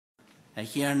a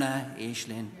chéarna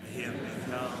éislín.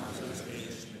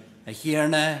 A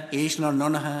chéarna éislín ar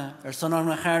nonatha san ar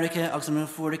na charaice agus an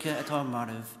fuirice atá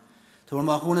maribh. Tuair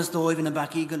má chunas dóibh in na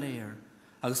bací go léir,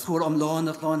 agus chuair amláin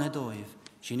a chláinthe dóibh,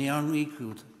 sin é an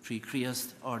rícrút trí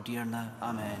Christ ar díarna.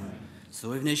 Amen.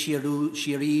 Suibh na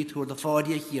Ciarraí tuair de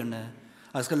fáidí a chéarna,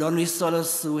 agus go lonraí solas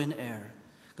suúin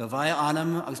go bhaid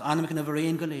ainm agus ainm na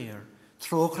bhréon go léir,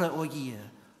 tróchra ó dhí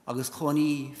agus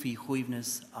chonaí fí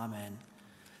chuomhnas. Amen.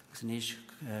 Agus níos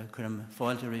chum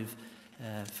fáilte rih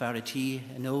fearratí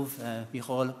nómh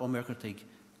Micheál ó Mercurtaigh.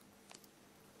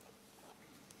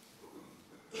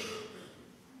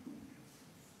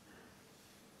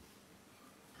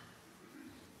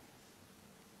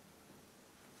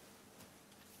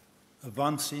 A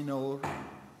bhansí nóir,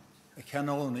 a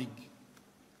ceanónig,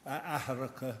 a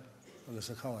athracha agus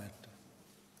a cháinte.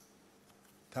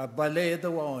 Tá baléad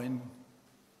amháin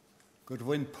gur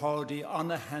bhain Paidi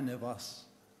anna henehas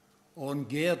ón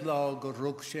géad lá gur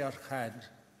rug sé ar chaid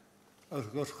ar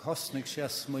gur chosnig sé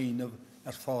smaoinmh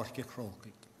ar fáirce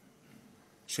crócaigh.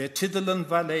 Sé tidal an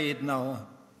baléad ná,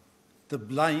 The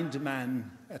Blind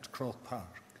Man at Croke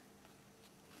Park.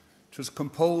 It was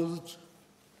composed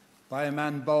by a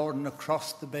man born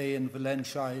across the bay in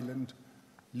Valentia Island,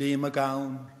 Lee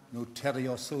McGowan, no Terry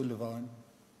O'Sullivan.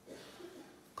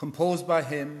 Composed by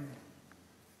him,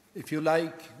 if you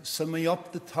like, summing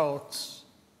up the thoughts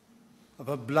of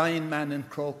a blind man in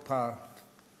Croke Park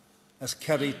as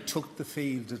Kerry took the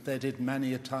field as they did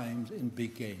many a time in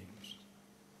big games.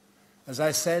 As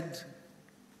I said,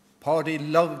 Paidi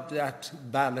loved that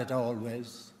ballad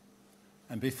always,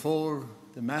 and before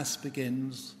the Mass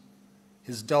begins,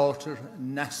 his daughter,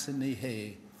 Nassini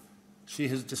Hay, she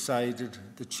has decided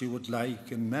that she would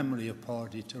like, in memory of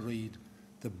Paidi, to read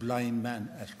The Blind Man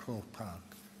at Croke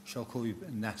Park. Shokuib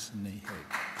Nassini Hay.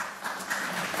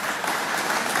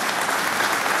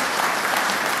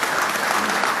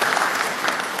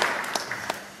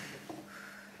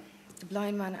 The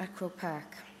Blind Man at Croke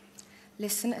Park.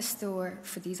 Listen a store,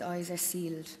 for these eyes are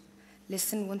sealed.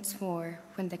 Listen once more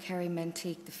when the Ciarraí men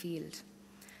take the field.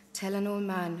 Tell an old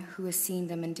man who has seen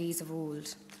them in days of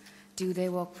old. Do they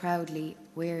walk proudly,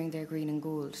 wearing their green and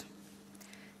gold?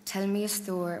 Tell me a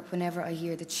store whenever I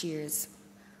hear the cheers.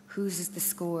 Whose is the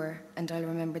score, and I'll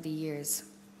remember the years.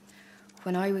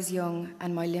 When I was young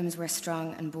and my limbs were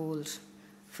strong and bold,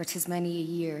 for 'tis many a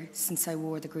year since I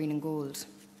wore the green and gold.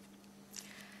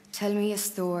 Tell me a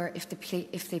store if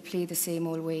they play the same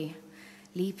old way,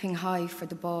 leaping high for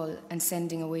the ball and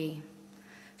sending away.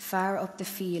 Far up the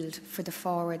field for the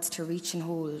forwards to reach and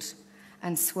hold,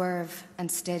 and swerve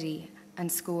and steady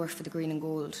and score for the green and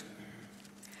gold.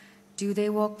 Do they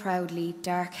walk proudly,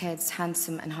 dark heads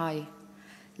handsome and high,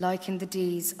 like in the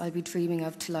days I'll be dreaming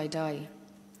of till I die?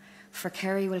 For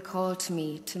Ciarraí will call to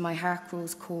me till my heart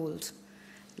grows cold,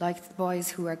 like the boys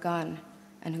who are gone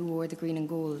and who wore the green and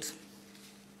gold.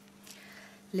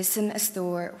 Listen a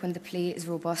store when the play is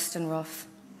robust and rough,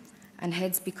 and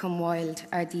heads become wild.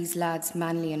 Are these lads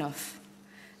manly enough?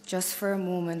 Just for a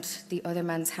moment the other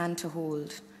man's hand to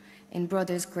hold, in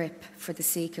brother's grip for the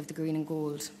sake of the green and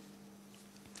gold.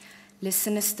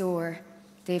 Listen a store,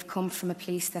 they've come from a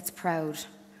place that's proud,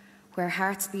 where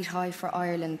hearts beat high for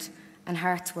Ireland and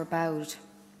hearts were bowed.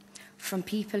 From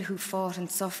people who fought and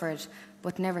suffered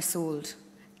but never sold,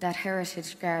 that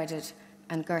heritage guarded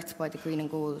and girt by the green and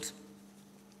gold.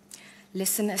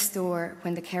 Listen a store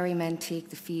when the Ciarraí men take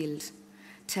the field.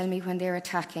 Tell me when they're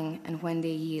attacking and when they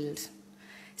yield.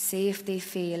 Say if they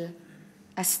fail,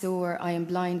 a store I am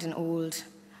blind and old,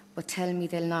 but tell me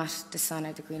they'll not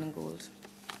dishonour the green and gold.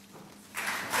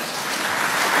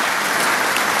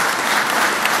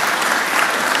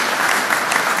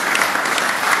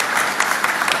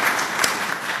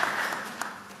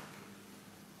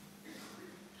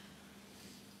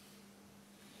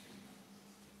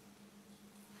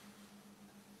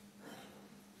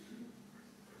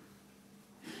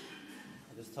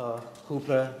 Tá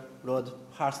cúpla rud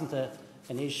thásanta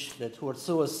inis le tuair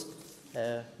suas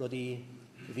rudí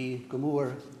bhí go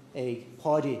mór ag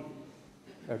Paidi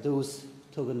ar dús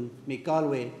tugann mí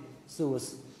Galway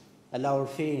suas a leabhar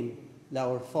féin,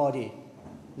 leabhar fádi,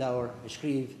 leabhar a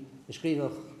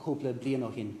scríbh cúpla bliain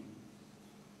ó shin.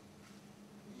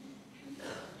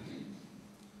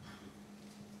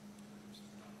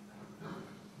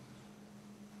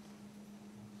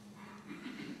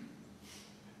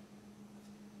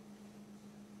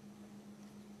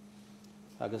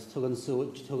 Agus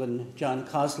tugann John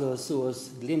Coslow suas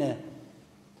gline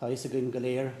tá is a gyn go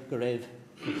léir go raibh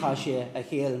go caiise a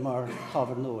chéal mar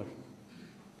cabhar nóir.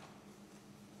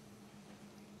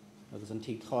 Agus an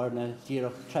tí tharna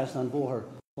díreach tras an bóthar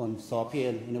ón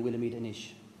sápéal ina bhfuil míad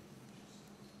inis.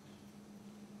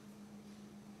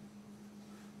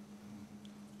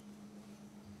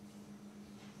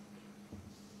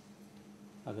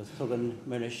 agus tugan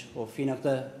muris ó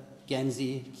fínachta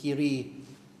gensaí Ciarraí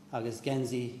agus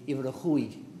gensaí iver a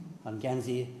chuig an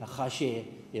gensaí a chaisé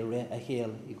I ré a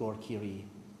chéal I gcór Ciarraí.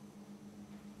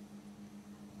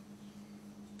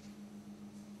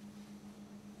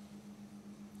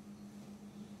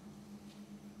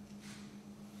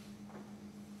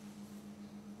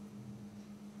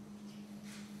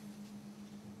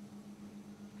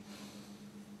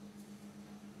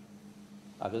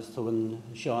 Agus tugan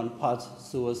Seán Pat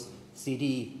suas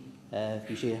CD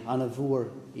bhí sé anna bhuair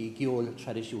I gceol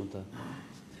tradiisiúnta.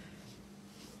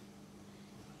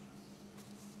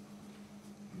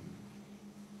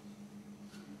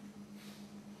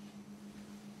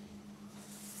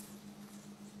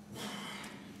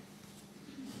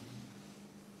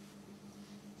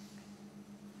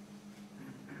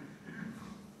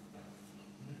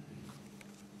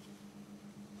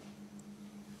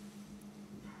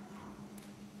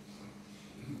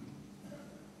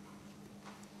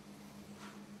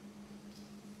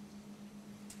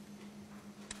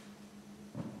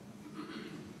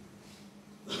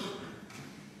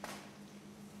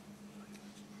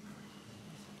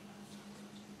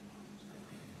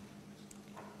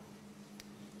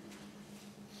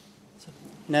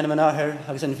 Nenam an ahir,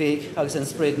 agus an bhéic, agus an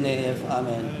spirit neve.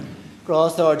 Amen.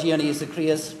 Grás ar díanaí is a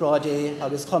Críos, grádé,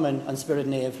 agus cumann an spirit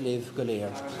neve live go léir.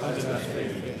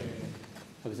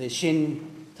 Agus é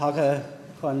sin tacha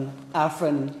chun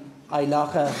affran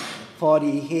aileacha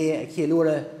fádaí hé a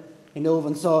chéalúra I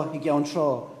nómhan sá I gceann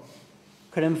trá.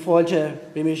 Cuireann fáilte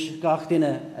rimis gach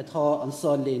duine atá an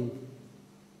sodlín.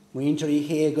 Muintear I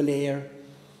hé go léir,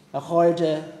 a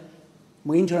cháirde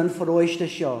muintear an foróiste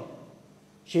seo.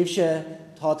 Sibse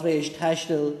tá rééis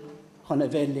teistil chun a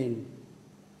bhelín.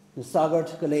 Na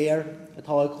sagart go léir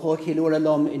atá chóchéúra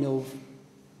lom I nómh.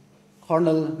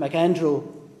 Cornel McAndrew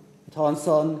atá an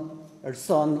son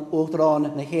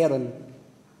Uachtarán na Héireann,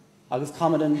 agus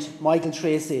Commandant Michael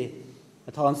Tracy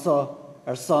atá an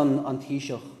son an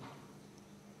Taoiseach.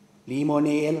 Liam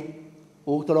O'Neill,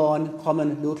 Uachtarán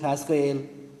Cumann Luachlas Gael,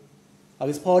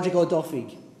 agus Padraig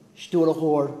O'Duffig,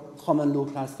 Stúrachóir Cumann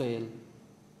Luachlas Gael.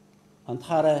 An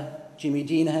Tara Jimmy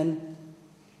Deanahan,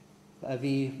 a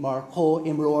bhí mar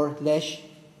co-imróir leis,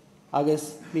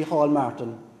 agus Micheál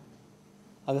Martin.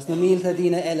 Agus na mílta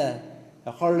dína eile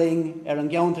a chorling an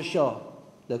gceannta seo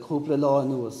le cúpla lá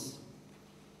nuas.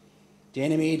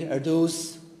 Déanaimid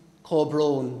dús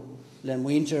cóbrón le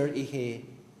muintear I hé.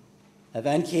 A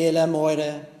bhain céile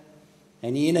móire,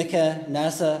 an íonacha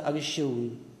nasa agus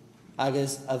siún,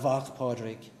 agus a bhacht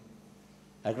Padraig.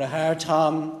 A grathar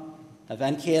Tom, a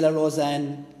bhain céile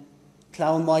Roseanne,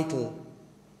 Clown Michael,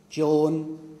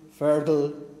 Joan,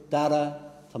 Fergal, Dara,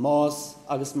 Tomás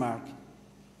agus Mark.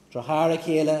 Drochara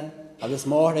céile agus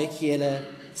mórtha céile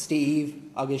Steve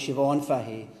agus Siobhan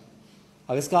Fahey.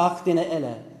 Agus gach duine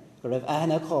eile go raibh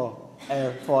aithne cá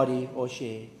fádaí ó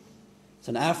sé.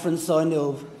 San affran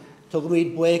sáinneomh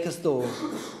tugamid buchas dó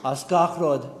as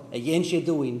gachrod a dhéon sé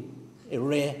dúin I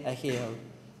ré a chéal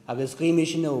agus gríimi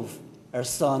sin nómh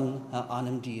son a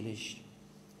ainm dílis.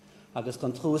 Agus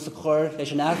gan trús a chur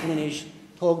leis an affranis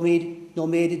tugamid nó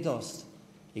méad dost.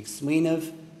 Ag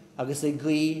smaoinmh agus ag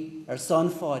grí son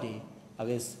fádaí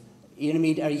agus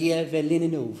iarmid dhé bheith líne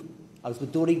nómh agus go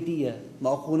dúraigh dia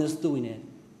má chúnas dúine,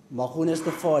 má chúnas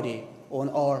de fádaí ón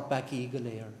ár bací go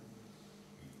léir.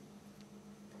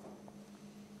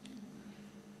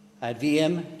 Ad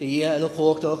bhíam de dhé le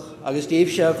chóchtach agus díobh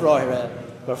seo bhráithre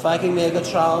gur feiceadh mé go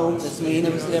trám is mín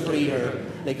agus le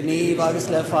bríthir le gníomh agus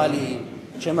le fáilí,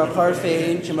 mar chur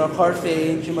féin, mar chur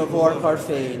féin, mar bhór chur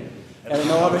féin, an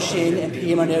ábhar sin an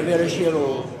píman bhíar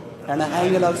siaró, na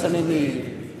hangalaach san na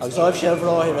níomh, agus áibh sé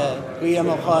bhráithre guím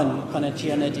a chun a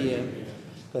tíana dia.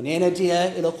 Go néana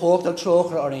dia le chóchtach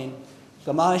tróchar orainn,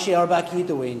 go maith sé ar bací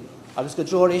dúin, agus go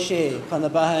dróirí sé chun na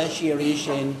bathe Ciarraí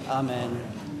sin. Amen.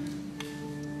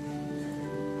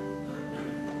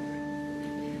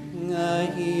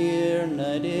 Nga hir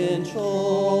na din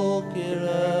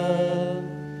tróchire,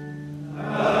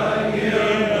 nga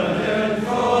hir na din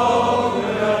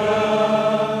tróchire,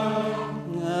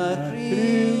 nga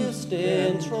Christ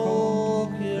in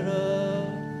tróchire,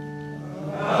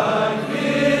 nga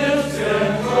Christ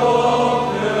in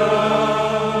tróchire,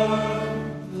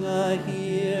 nga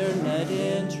hir na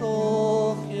din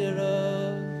tróchire,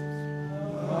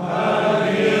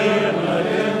 nga hir na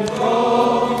din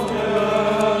tróchire.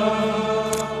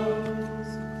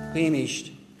 Cuimiist.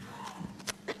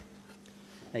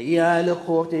 Na ia le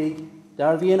chóchtaigh,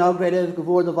 dar bhíon agréideh go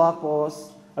bhór do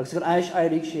bhachbás, agus gur eis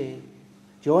éirigh sé.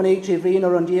 Jonaigh trí bhríon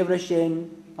ar an díomhra sin,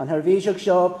 an tharbhíseach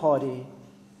seo Paidi,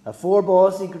 a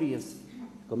fórbás I gríos,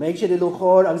 go méid sé de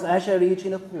luchóir agus eis éirí trí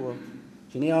na chóir,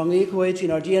 Sin ar ngí chuid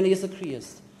sin ar díana Isa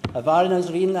Christ, a bharin ans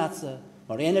rin latsa,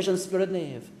 mar éis an spirit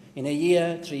neve, ina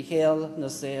dhé trí chéal na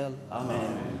saoil.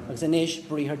 Amen. Agus inis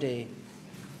bríthar dé.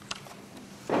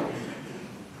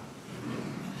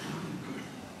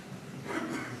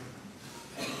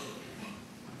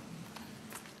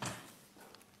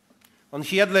 An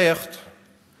chiad lecht,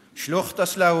 slucht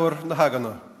as leabhar na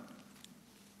haganna.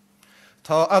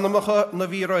 Tá anamacha na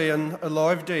bhíraon a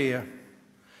láimh dé,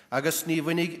 agus ní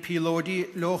bhainnig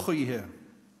pílódí lochuíthe.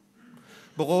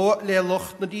 Bogó le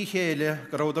lucht na dí chéile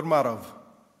go ródar marmh,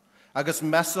 agus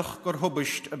mesach gur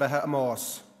thubaist a bethe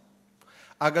amás,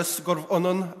 agus gur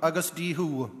bhonan agus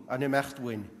díthú an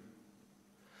imechthain.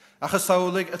 Achas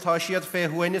saolig atá siad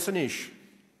féhuaine san isis,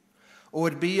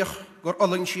 óir bíoch gur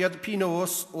olang siad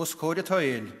pínós os cóide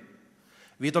tail,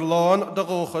 viidir lán de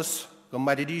róchas go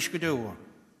maididís go dú.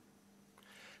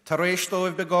 Tá rééis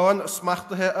dóibh begáin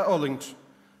smachtathe a olingt,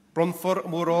 bronfor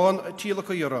mórrán tíla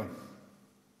go dheara.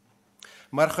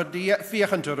 Mar chudí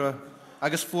fiochantere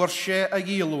agus fuair sé a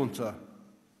dhíolúnta.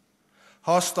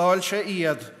 Thástáil sé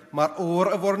iad mar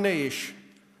ór a bhórnéis,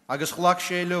 agus chhlaach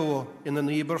sé leo ina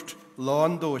níbert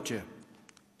lán dóite.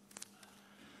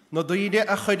 Na daoine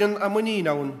a chuidan a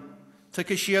muínáin,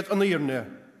 tucha siad an íorne,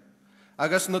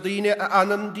 agus na daoine a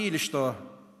anan dílistá,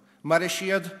 mar is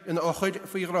siad in ochuid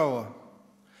faoi grá,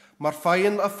 mar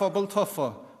féin a phobal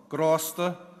tofa,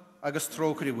 grásta agus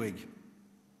trócaríhuig.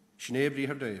 Sné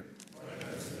bríthar dé. Amen.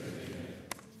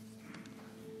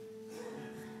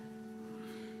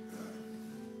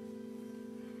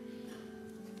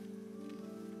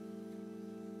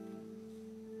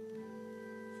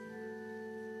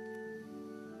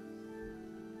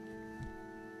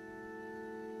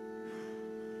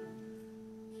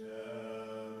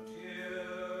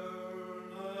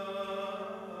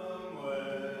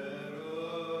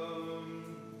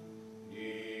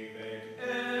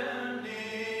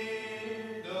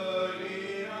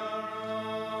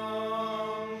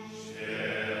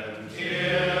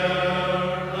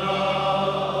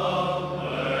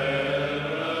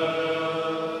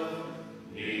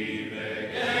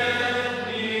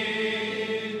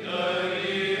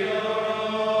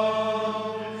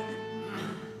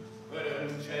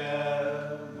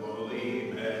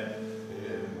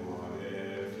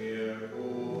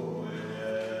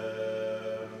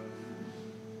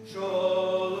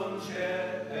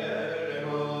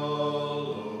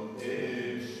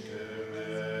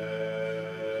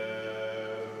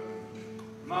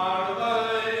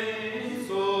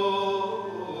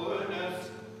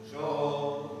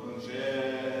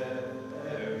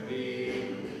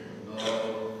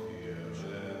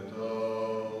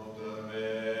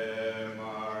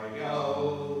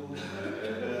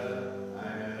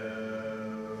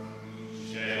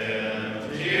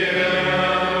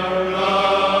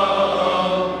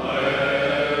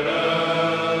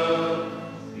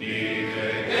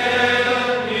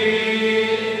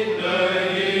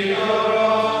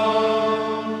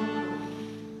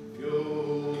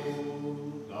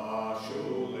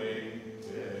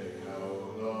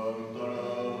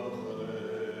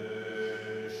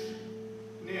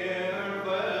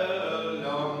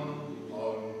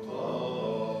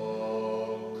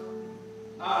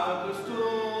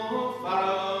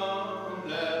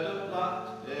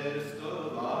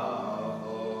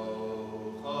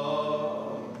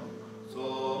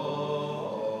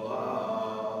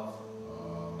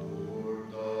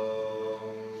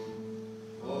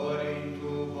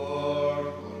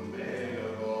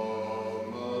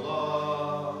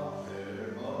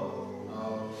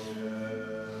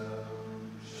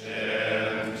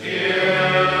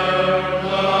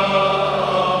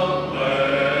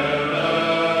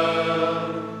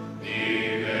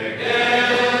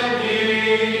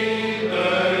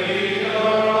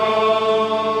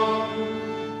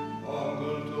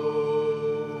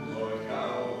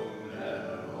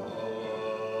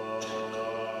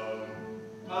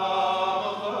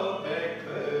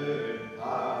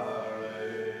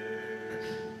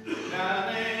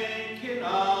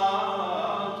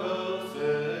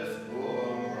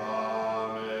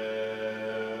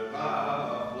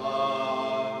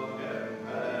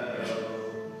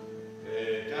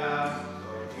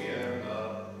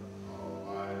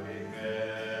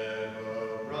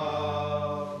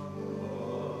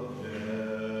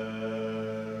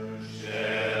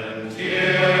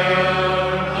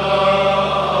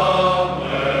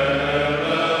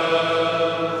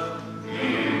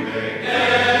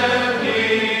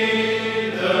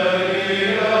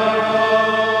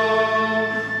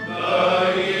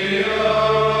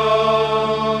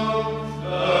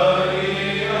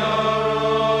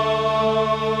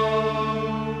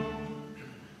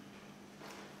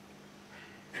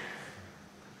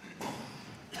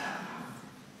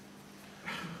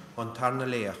 tarna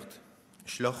leacht,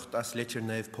 slucht as litir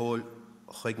neif pól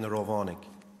chuig na róhánig.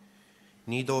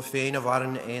 Ní dó féin a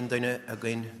bharan ein duine a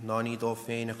gin ná ní dó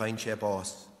féin a gain sé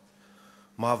bás.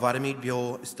 Má bharamíd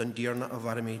bio is don díarna a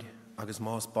bharamíd, agus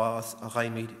más bás a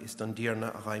gaimíd is don díarna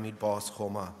a gaimíd bás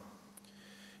chomá.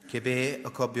 Cibé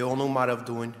a co beonú mar a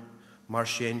bhdúin, mar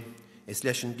sin is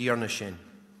leis an díarna sin,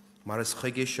 mar is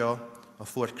chuige seo a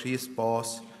fuair Christ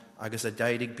bás agus a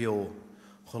daidig bio,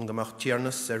 chun gomach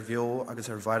tíarnas bheo agus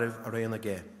bharibh a réana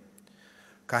gé.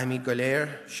 Caimí go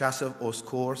léir seasamh os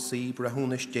cór sí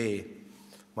brethúnas dé,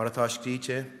 mar atá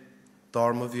scríte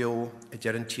darma bheo a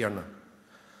dear an tíarna.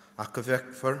 Ach go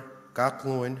bhheicfar gach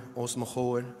lúin os mo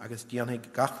chóin agus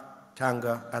díanaigh gach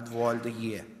teanga a bháil de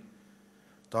dhé.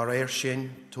 Dar sin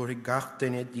túirigh gach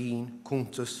duine dín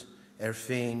cúntas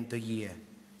féin de dhé,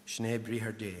 sné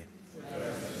bríthar dé.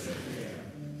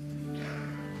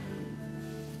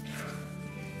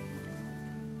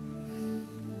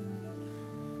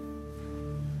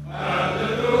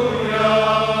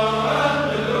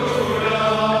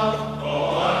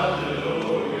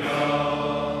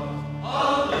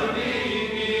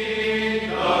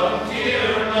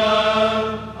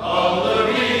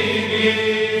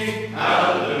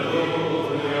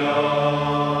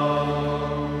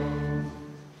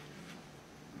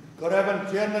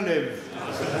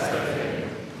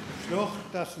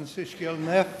 Yn sysgil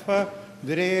neffa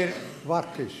dreir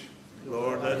wartis.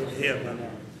 Lord in heaven.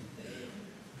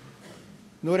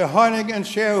 Noor hanig en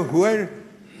seu hwyr,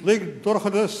 lig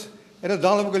dorchadus y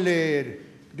dalf galeer,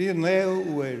 die neu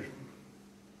uwer.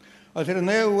 Als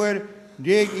neu uwer,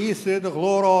 dieg ise de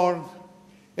glorord,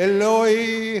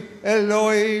 Eloi,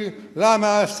 Eloi,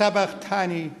 lama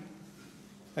sabachthani.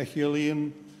 A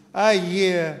chilien, a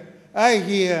ye,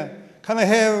 kan a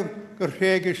hef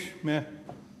gerhegish me.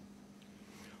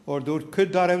 Or dúirt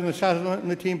cud dar na seasamh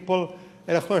na timpeall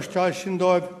a chluisteáil sin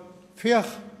dóibh fioch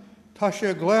tá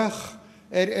sé ghlach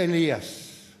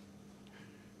Elias.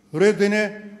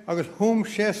 Rudaine agus thum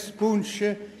sé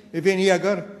spúnse I bhíon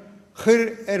agar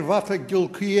chur bhata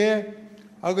gilcaí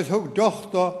agus thug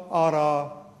dochta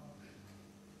árá.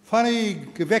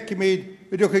 Fannaí go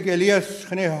bhheicimiid dúchaigh Elias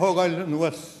chun thugáil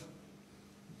nuas.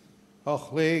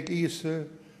 Ach léigh Ísa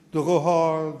do go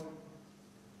háir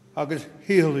agus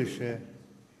híola sé.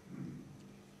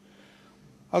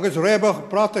 Agus rebach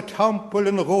brat a tampel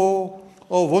in ró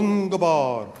ó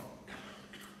wunderbar.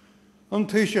 An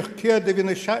tuisich céad a bhí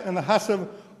na hasamh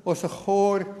os a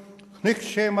chóir, chnic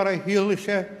sé mar a híola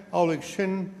sé álaigh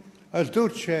sin, as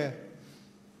dúirt sé,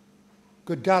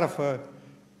 go darfa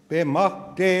be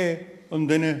mach dé an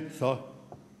duine sa.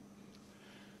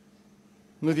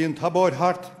 Nu bhí an tabáid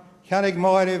hart, cheannig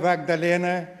Máire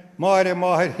Magdalena, Máire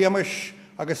Máthir Hamish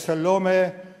agus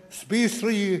Salome,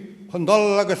 spísrí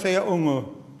chundal agus é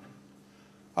unga.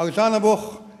 Agus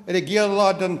annabuch a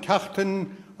géalad an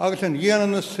tachtan agus an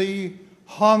dhéanaan na sí,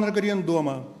 hánar go dtíon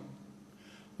doma.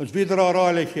 As bhíidir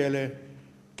áráile chéile,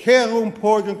 céún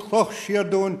póid an cloch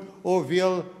siardún ó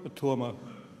bhéal a tuama.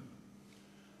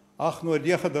 Ach nuair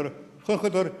déchadar,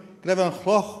 chuchadar, greibh an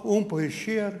chloch úmpaí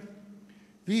siar,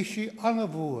 bhí sí anna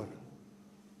bhór.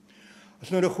 As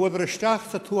nuair a chuadar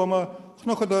isteach sa tuama,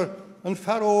 chnuchadar an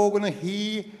fearógan a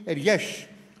hí dheis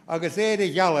agus éad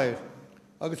ghealair,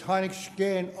 agus tháinig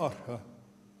scéin ortha.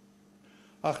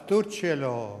 Ach dúirt sé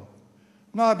lá,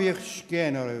 ná bíoh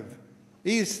scéin oribh,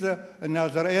 Ísa an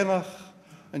Nazarénach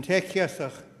an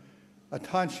teiciasach a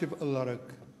tansibh a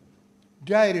lorug.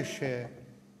 Deir sé,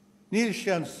 níl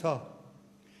sé an sa,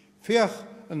 fioch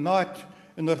an náit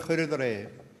in ar churid ré.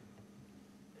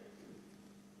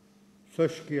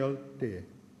 Sysgil dé.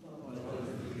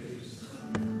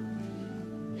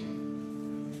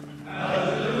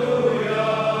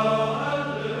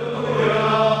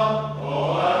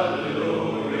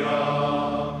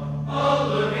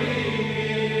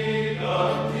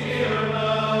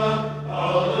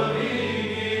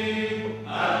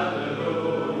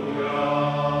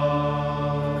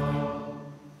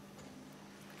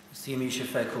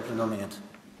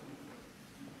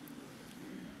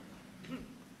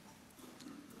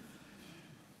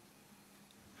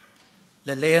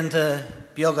 Le léanta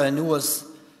beaga nuas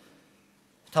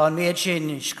tá an méid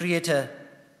sin scríte,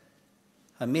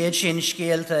 a méid sin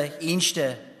scéalta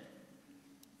inste,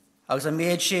 agus a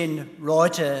méid sin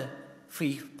ráite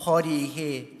faoi Paidi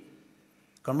hé,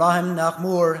 go rathim nach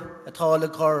mór atá le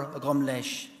cur a gom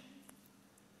leis.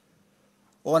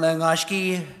 Óna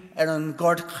ngáiscí an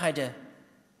gord chaide,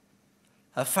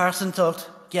 a farsantocht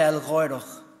geal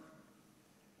gáireach,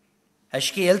 a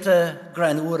scéalta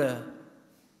gran úra,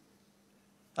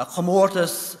 a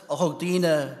chomórtas a thug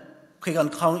daoine chuig an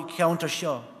counter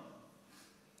seo,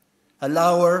 a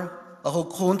leabhar a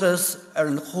thug cúntas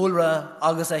an chulra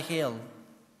agus a héal.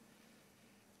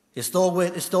 Is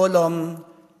dóm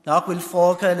nach bhfuil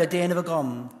fáca le déanamh a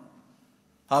gom,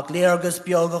 ach léargus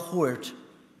beag a chuirt,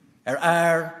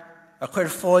 air a chuir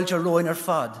fáilte roin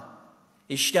fad,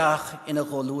 isteach ina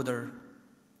ghólúdar.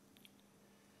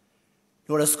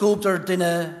 Nuair a scúptar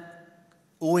duine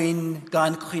uain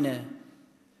gan chuine,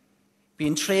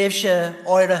 bíonn tréimhse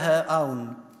áirithe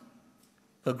ann,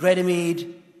 go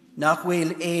greideimiid nach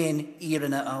bhfuil éon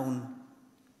íranna ann.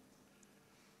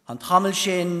 An tamil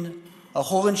sin a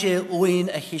thugann sé uain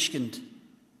a thuiscint,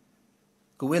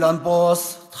 go bhfuil an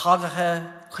bás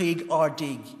tagathe chuig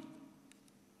ardig,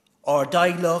 ar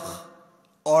daiglach,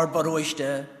 ar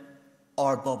baróiste,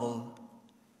 ar bobal.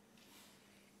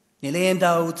 Ní léon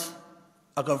dát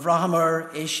a go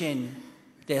bhrahamar é sin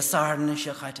de sarna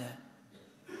se chaite.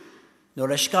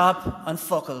 Nuair a scap an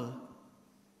focail,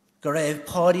 go raibh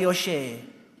Paidi ó sé,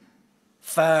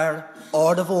 fearr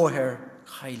ard a bhóthir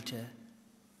chailte.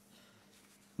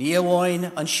 Ní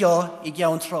amháin an seo I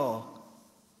gceann trá,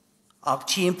 ach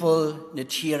timpeall na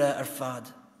tíre ar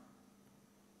fad.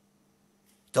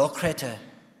 Dá creite,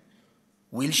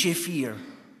 bhfuil sé fíor,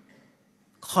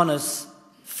 conas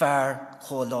fearr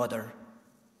chomhládar.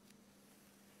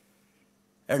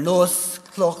 Ar nós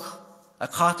cloch a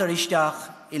chatar isteach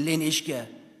I linn isce,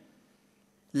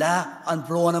 le an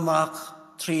brón amach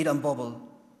tríd an bobal,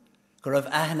 go raibh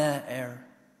aithne air.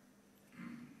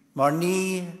 Mar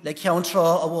ní le ceann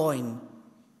trá amháin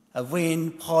a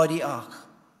bhain Paidi ach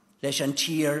leis an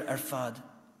tír ar fad.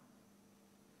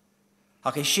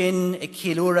 Ach I sin I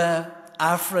cílúra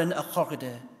affran a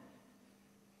chorcaide,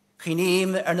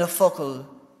 chinéim ar na focail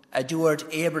a dúirt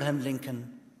Abraham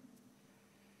Lincoln.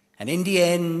 And in the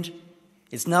end,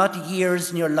 it's not the years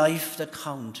in your life that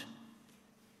count.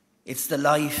 It's the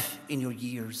life in your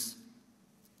years.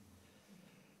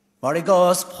 Mar I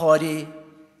gás Paidi,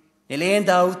 ní léon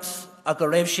dát a go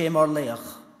raibh sé mar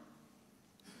léach.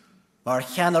 Mar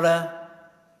cheanara,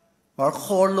 mar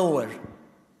chorlóir,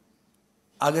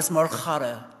 agus mar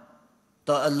chara,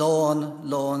 da a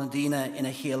lán dína ina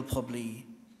héal poblí.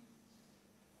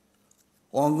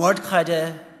 Ón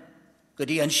ngordcaide go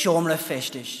dtí an seomra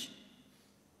festis.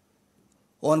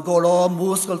 Ón górá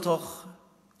múscailtoch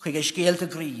chuig a scéalta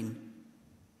grín.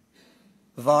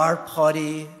 Bhar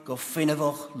Paidi go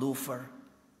finnevoch lúfar.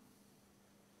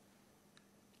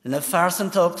 Na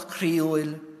farsantocht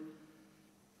críúil,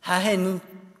 hahen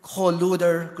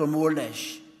chomhlúdar go mór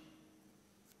leis.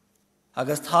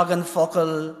 Agus tagan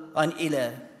focail an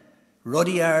ile,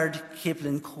 Rudyard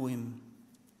Kipling cuim.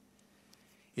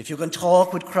 If you can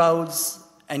talk with crowds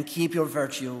and keep your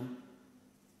virtue,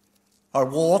 or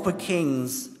walk with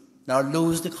kings nor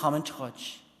lose the common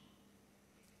touch,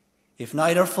 if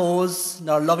neither foes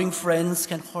nor loving friends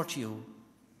can hurt you,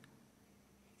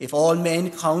 if all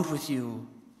men count with you,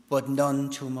 but none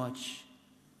too much.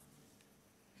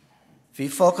 Bhí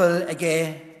focail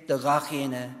aige de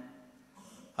gachéine,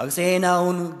 agus éon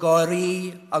ann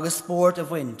Ciarraí agus sport a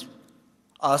bhaint,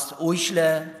 as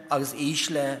uisle agus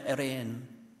ísle a réan.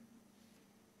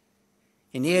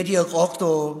 In éideach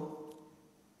ochtó,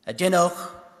 a dinach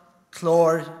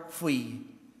chlór faoi,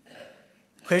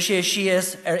 chuir sé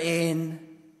síos ar éon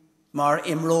mar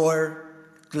imróir,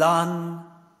 glan,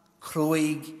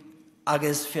 cruig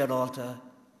agus fearálta,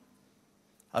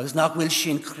 agus nach bhfuil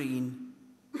sin crín.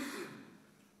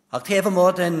 Ach taobh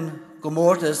amátain go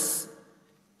mórtas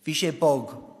bhí sé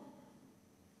bog.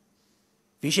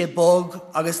 Bhí sé bog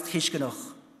agus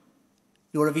tuiscinach,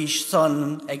 nuair a bhí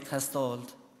son ag tastáil.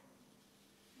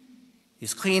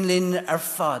 Is cuinlinn ar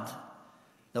fad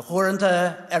na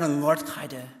chóiranta ar an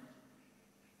ngordcaide,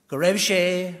 go raibh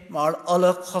sé mar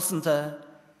alla cosanta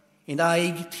in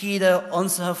aig tíide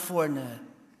ionsaithe fuairne,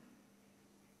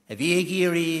 a bhí ag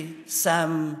iarraí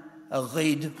sam a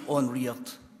ghuid ón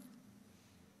riocht.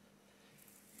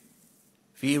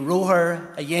 Bhí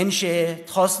rúthar a dhéann sé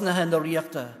tosnathe na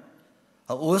riachta,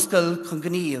 a óscail chun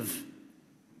gníomh,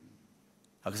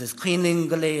 agus is cuinlinn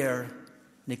go léir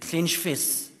na clinch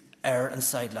fis ar an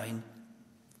sideline.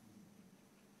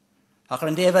 Ach ar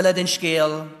an déhile den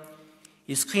scéal,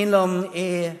 is cuinlam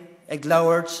ag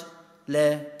labhairt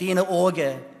le daoine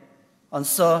óge an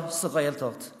sa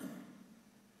Ghaeltacht.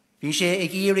 Bhí sé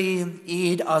ag iarraí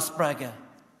iad as spreaga.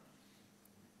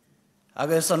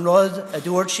 Agus an rud a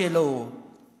dúirt sé leo,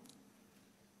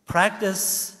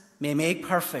 practice may make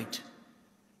perfect,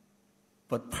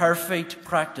 but perfect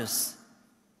practice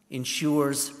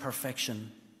ensures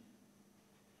perfection.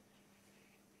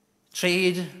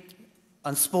 Tríd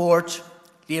an sport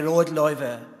líróid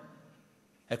loibhe,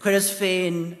 a chuir is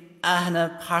féin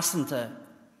aithne pásanta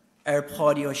ar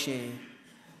Paidi ó sé,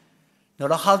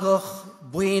 Nuair a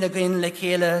hagach buin a gin le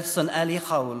chéile san eilí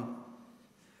chawl,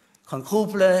 chun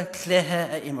cúpla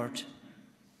cléthe a immert.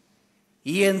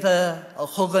 Íonta a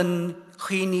chugan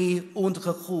chuoine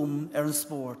úntacha chúm an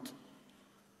spórt.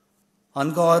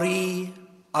 An gáirí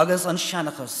agus an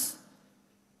seanachas,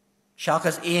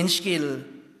 seachas éon scill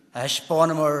a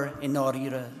spánamar in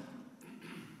náíre.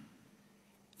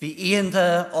 Bhí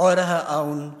íonta áirithe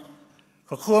ann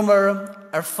go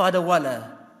chuamar fad a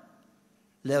bhaile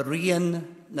le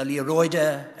rion na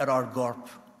líróide ar gorp.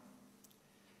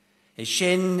 Is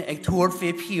sin ag túir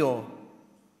fé pio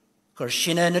gur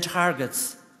sinne na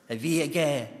targets a bhí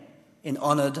aige in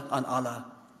anad an Allah.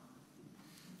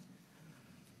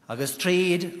 Agus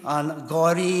tríd an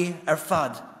gáirí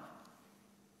fad,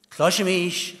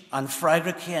 cloisiméis an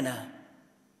freigra céine,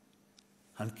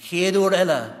 an céadúr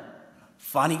eile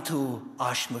fanny tú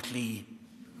ashmutlí.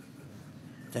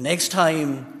 The next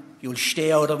time you'll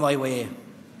stay out of my way.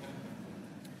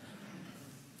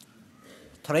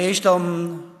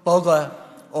 Tréisdom boga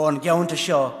ó an gceannta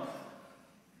seo,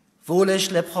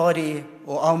 bhuaillis le Paidi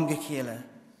ó am go chéile.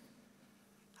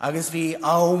 Agus bhí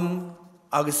am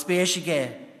agus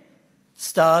spéisige,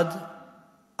 stad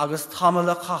agus tamil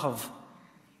a chahabh,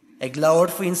 ag leabhar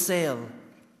faoin saol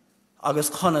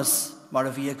agus conas mar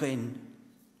a bhí againn.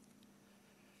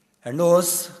 Ar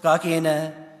nós gach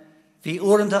chéine, bhí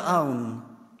uaireanta ann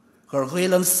gur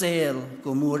ghaol an saol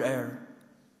go mór air.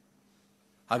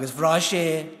 Agus bhrá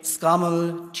sé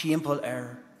scamal timpeall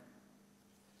air.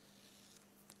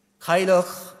 Cailech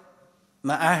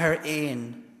ma ahar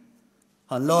éin,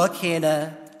 an lá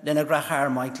chéine lena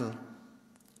grachar Michael.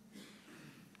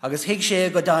 Agus hiig sé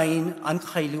go dain an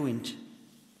chailúint.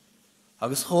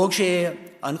 Agus thóg sé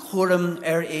an chóram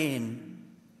éin,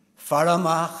 far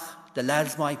amach de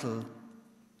lads Michael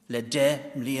le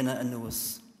 10 mbliana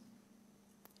anuas.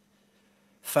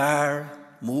 Fear,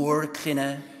 mór,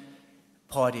 cluine,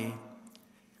 Paidi,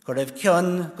 go raibh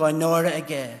ceann gáin nóra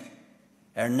aige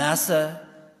nasa,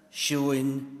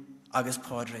 siúin agus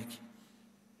Pádraig.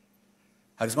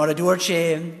 Agus mar a dúirt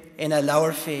sé ina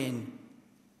leabhar féin,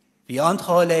 bhí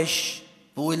antá leis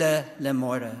buaile le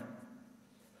móra.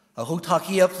 A thug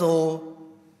tacaíoch dó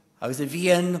agus a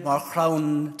bhíonn mar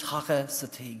chrán tacha sa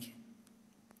tuig.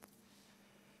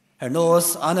 Ar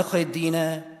nós anna chuid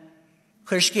daoine,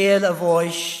 chuir scéal a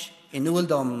bháis in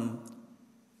úldom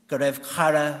go raibh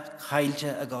cara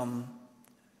chailte agam.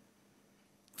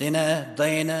 Duine,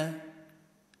 daine,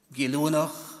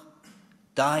 gilúnach,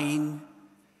 dain,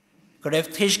 go raibh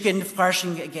tuiscin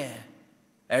farsing aige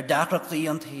dacrachtaí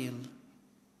an taol.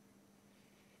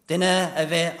 Duine a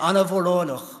bheith anna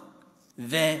bhórólach,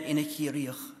 bheith ina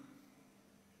Ciarraíoch.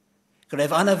 Go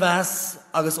raibh anna bheas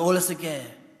agus ólas aige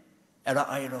a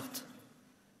éireacht.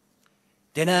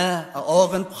 Duine a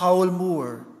ágan Paul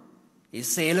mór I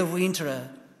saola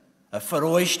bhaointere, a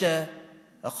pharóiste,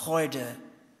 a cháirde,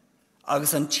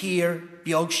 agus an tír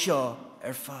beag seo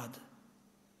fad.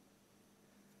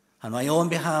 On my own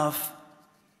behalf,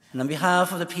 and on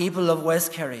behalf of the people of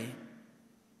West Kerry,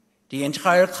 the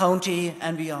entire county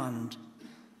and beyond,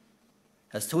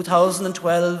 as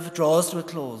 2012 draws to a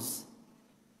close,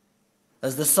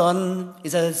 as the sun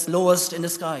is at its lowest in the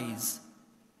skies,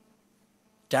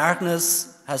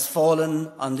 darkness has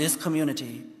fallen on this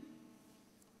community,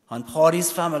 on Paidi's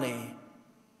family,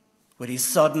 with his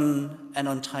sudden and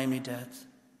untimely death.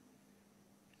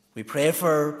 We pray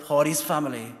for Paidi's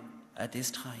family at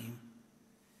this time.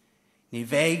 Ní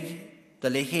bheidh de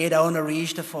le chéad ann a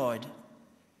ríis de fáid.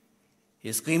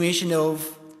 Is grímis sin óh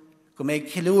go méid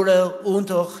ciúra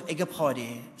úntach ag a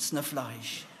Paidi sna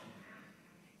phláis.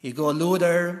 I go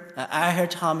lúdar a áthir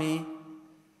Tommy,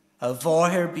 a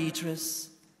bháthir Beatrice,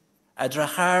 a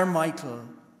drachar Michael,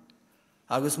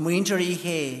 agus muintir I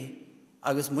hé,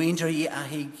 agus muintir I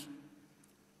ahig,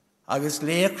 agus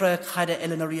léacra chaide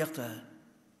eileanaríochta,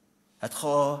 a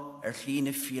tá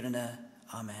chlína fíranna.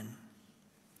 Amen.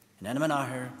 In enam an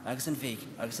áthir, agus an bhíg,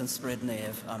 agus an spread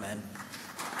naamh. Amen.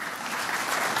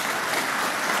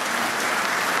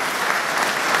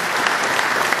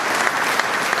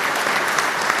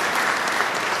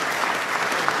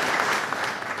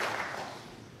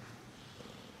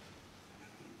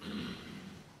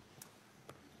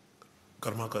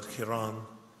 Gormagad Ciarán,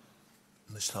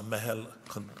 nis tá mehel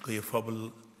chun gaoh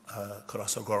phobal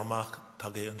churas ó gormach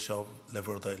tá gaon seo le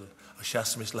bhordail a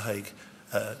seasamis le haig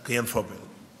gaon phobal.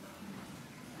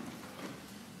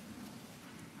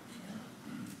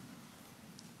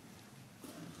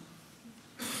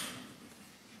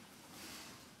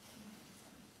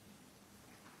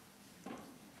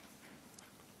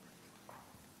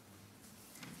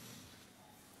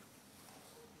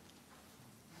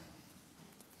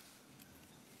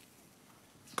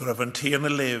 go raibh an tír na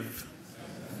libh,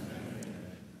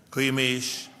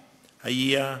 Guimís a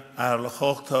dhia ar le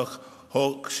chochtach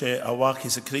thug sé a bhaci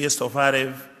sa Cristo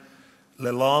faribh le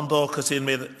lándochas in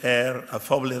mid a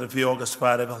phobal ar a bheogas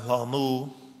faribh a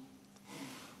lánú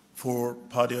fuair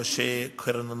Paidi ó sé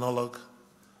cuireann na nullag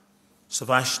sa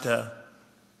bhaiste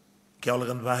geall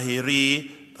an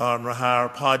bhaithí dar an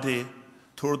rathar Paidi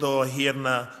túrdó a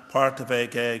híarna páirte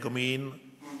bheith go mín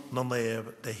na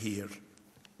néamh de hír.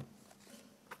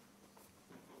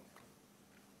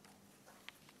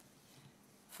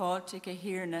 Fáilte go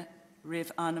hiarna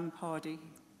ribh ainm Paidi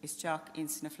is Jack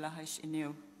ins na flachais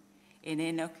inniu, in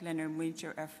éach lenar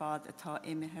muintir ar fad atá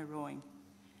imithe roin.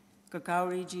 Go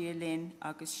gabhraí dí linn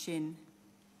agus sin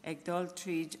ag dul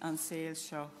tríd an saoil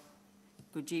seo,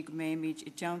 go dtí go méimiid I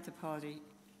deanta Paidi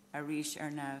a rís ar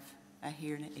nabh a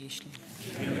hiarna éislinn.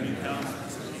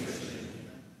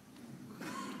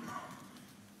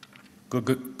 Go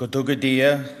dugad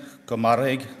dia go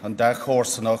marrig an da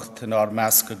chórsanacht in ar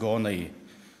measca gcónaí.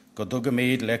 Go dugad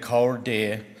míad le Ciarraí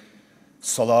dé,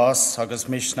 solás agus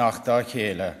misneach da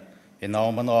chéile, in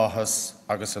ainm an áthas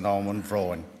agus in ainm an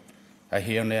bhróin, a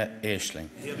hiarna éislinn.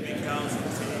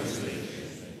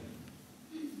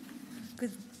 Go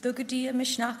dugad dia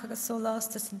misneach agus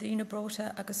solás tas an dtína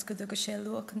bróta agus go dugad sé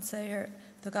luach an saoir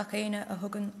do gach éine a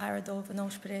thugann airdómh an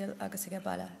óspréil agus ag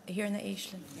baile, a hiarna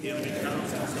éislinn.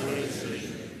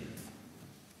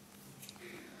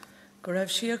 Go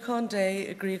raibh Ciarraí dé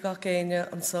I grí gach éine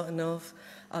an sa anmh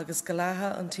agus go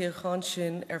leatha an tíochán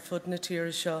sin ar fud na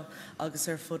tíre seo agus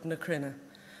ar fud na crinne.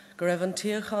 Go raibh an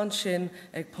tíochán sin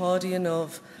ag Paidi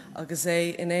anmh agus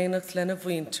é in éanacht lena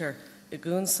bhaintear I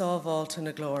gún sábháilta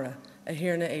na glóra, a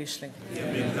hiarna éislinn.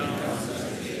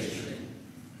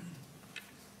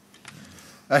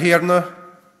 A hiarna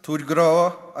túr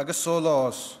grá agus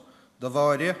solás, do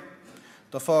bhaire,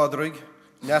 do fádraig,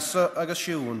 nesa agus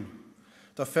siún,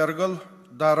 do fergal,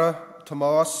 dara,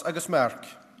 Tomás agus Merc,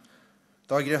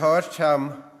 do gritháir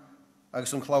team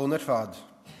agus an chlán ar fad.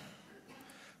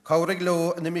 Cabhraigh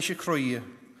leo in na mise cruí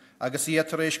agus iad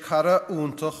éis cara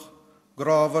úntach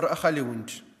grábhar a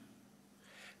chailiúnt.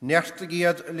 Neart a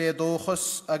giad le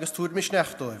dóchas agus túr mis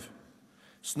nechtóibh,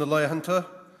 sna leihananta,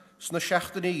 sna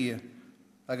seachtaní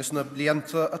agus na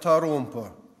blianta atá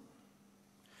rómpa.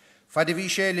 Fadi bhí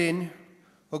sé linn,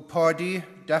 thug Paidi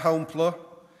de hampla,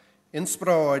 in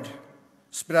spráid,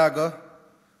 spraga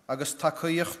agus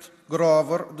tacaíocht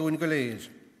grábhar dún go léir.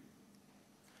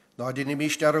 Ná dine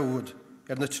míist ar úd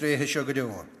ar na tréthe seo go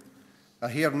deá, a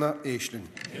hiarna éislinn.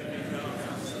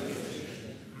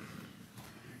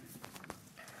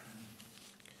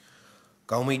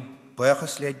 Gaumid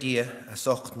buchas le dia a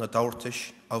socht na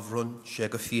dáirtis a bhrún sé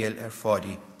go fial ar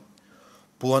Fádi.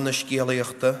 Bua na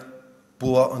scéalaíochta,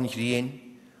 bua an ghrian,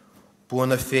 bua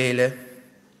na féile,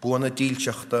 bua na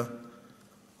dílteachta,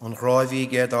 an ráimhí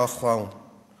géad á chláin.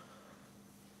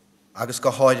 Agus go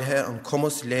háirithe an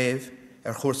cumas léamh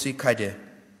ar chursaí caide,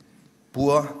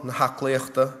 bua na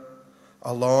haclaíochta,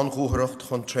 a lán gúthaireacht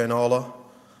chun trénála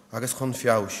agus chun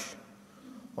feabhas.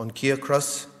 An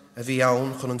ciacras a bhí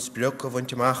ann chun an spreoch a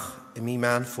bhainteach I mí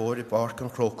meán fór I barc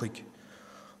an chrócaig.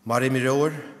 Mar I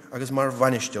mireoir agus mar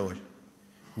bhainisteoir,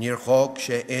 níor chág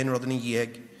sé aon rud in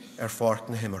dhéag ar fárt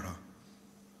na himmartha.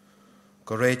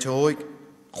 Go réiteóig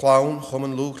chláin chum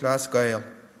an lúch leas gael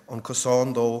an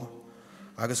cosán dó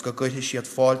agus go gcuithí siad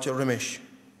fáilte rimis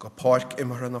go páirc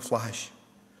imthar na flachais.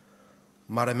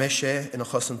 Mar a meis sé ina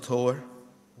chus an tóir,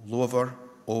 luamhar,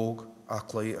 óg,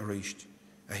 aclaí a ríist,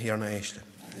 a hiarna éiste.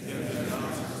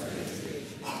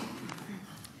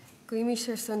 Guimi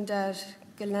sé san deir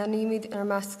go leníimiid ar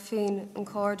measc féin an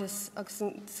cárdas agus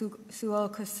an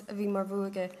súálchas a bhí mar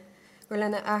bhuaige, gur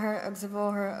lena ahar agus a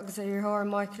bháthar agus a dhearthar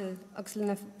Michael agus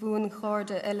lena bhuan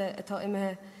chárda eile atá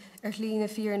imethe ar lína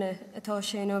fíorna atá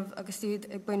séanamh agus iad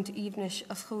ag buint íbnis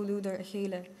as choulúdar a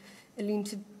chéile, I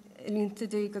línta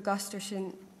dé go gastar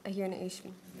sin a hiarna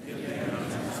éislinn.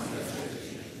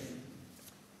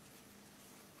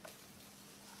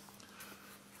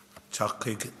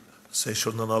 Teachcaigh sé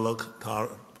siún an olog tar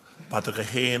bada go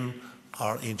héin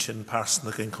ar ein sin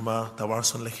persna gin cuma da war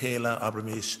san le chéile aber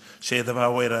mís sé a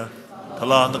bhhaire tá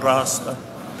lá na grasta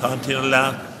tá an tína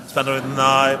lean spenna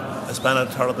náib a spenna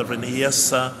tarad a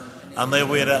brinníasa an na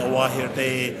bhhaire a bháthir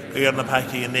dé ar na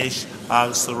peici inis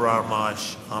agus a rár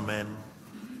máis. Amen.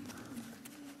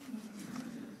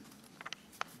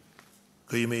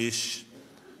 Guimís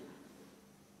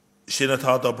sin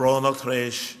atá do bránach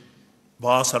rééis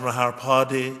bás an rathar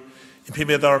Paidi in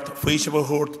pimiadart fuise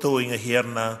bhúirt dúing a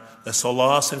hiarna le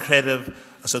solás an credibh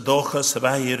as a dóchas a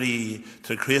bhaithí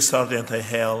trí Christardianta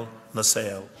hell na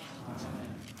saoil.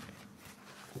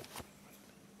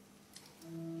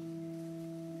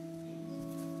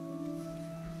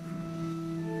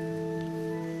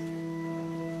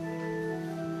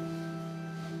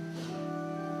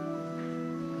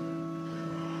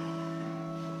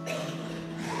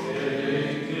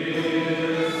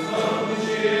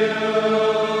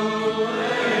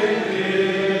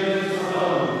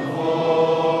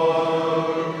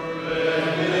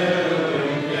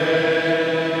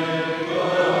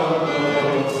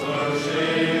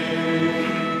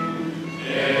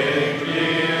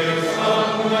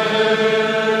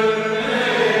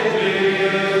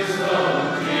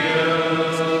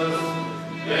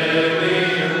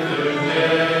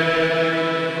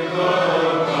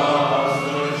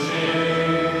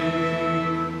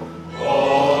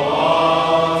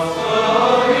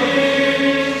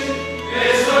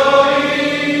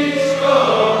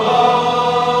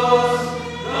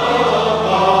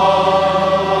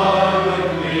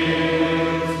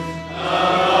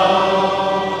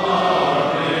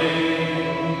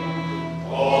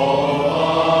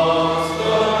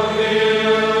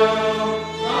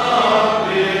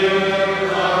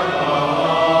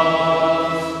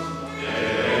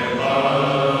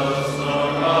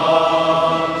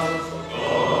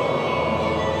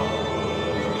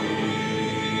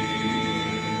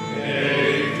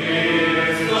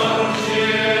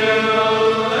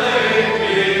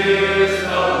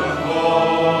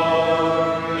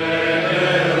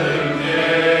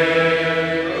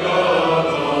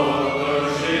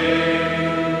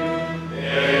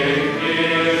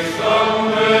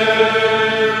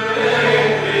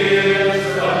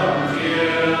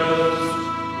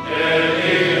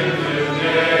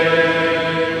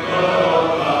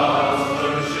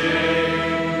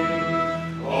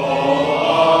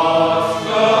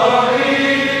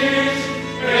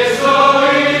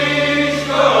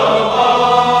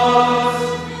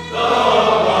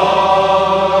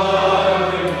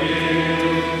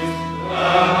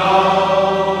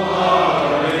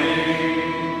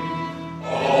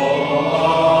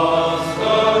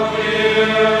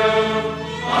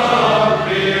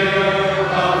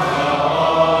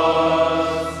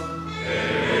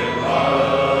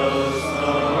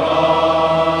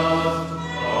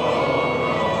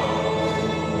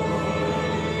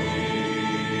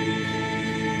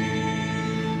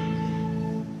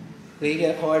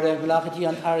 Gaige chuirde bhlachatí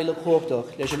an tairí le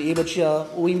cóptach leis an éibead seo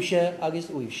uimse agus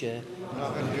uimse.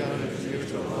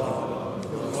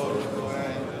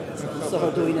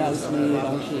 Sochar dúine agus ní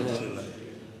an síle.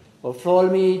 Ó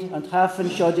frálmíd an trafan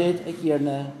seodeid a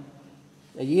ghiarna,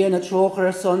 a dhéana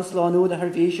tróchar sonslánú a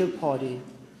tharbhíseach Paidi.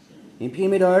 Ní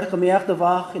píimiid ard go méocht a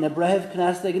bhach ina brethebh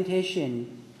cnasta an té sin,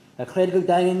 a chred go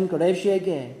dain go raibh sé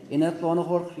aige ina chlána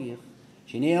chórchríoch.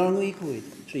 Sin é an nuí cuid,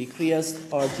 trí Christ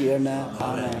ar díarna.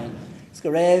 Amen. Go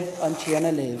raibh an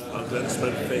tíarna liv.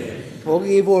 Thóg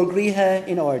í bhór gríthe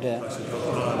in orde.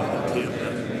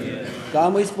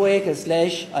 Gamuis buchas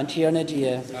leis an tíarna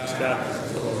dia.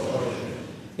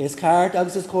 Is cart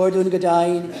agus is cordún go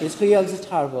dain, is chuí agus is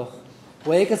tarbach.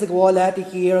 Buchas a gháile i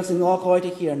chéar agus an gácáid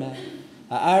i chéarna.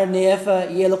 A ar néfa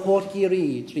íala chót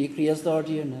Ciarraí trí Christ ar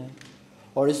díarna.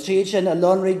 Or is tríd sin a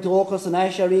lonraigh dóchas an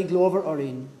Ciarraí glóbhar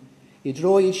orin. I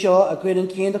dro iad seo a gcuid an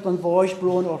céintach an bháis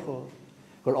brón ortho.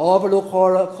 Gur ábharlú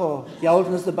chóra cho,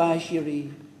 gealtanas de bá Ciarraí.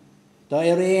 Da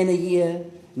I réin a dhé,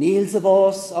 níl sa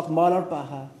bhás ach málar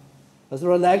batha. As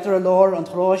ru a leagtar a lár an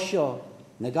trás seo,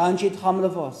 na gan siad chamla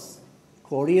bhás,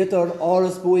 choríadar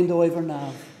áras búin dóibhar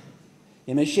náf.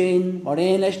 Ime sin, mar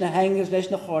réin leis na hangers leis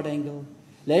na chordengel,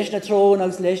 leis na trón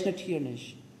agus leis na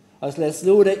tíirnis, as leis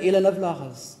slúda ilan a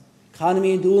bhlachas,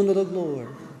 canamín dúnad a glóir,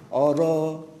 á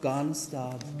rá gan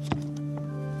stab.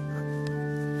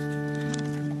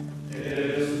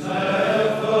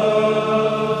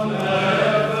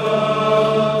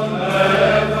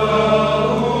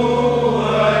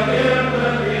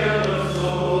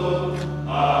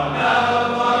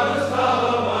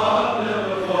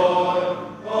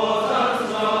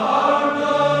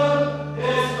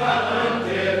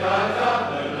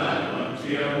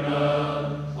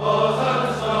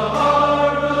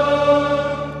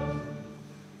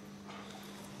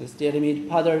 Derimid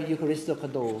Padar Eucharistach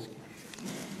Adó.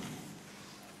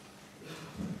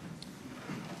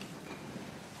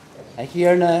 A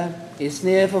hiarna is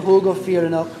néf a húg ó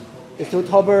fiarnach, is tú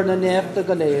tobar na néf a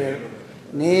galéir,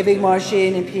 névig mar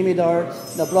sin in pimidart,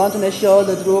 na blantan a seo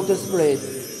le drúg de spreid,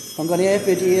 chun gan néf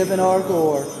i díobh in ar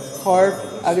gór, carp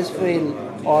agus frill,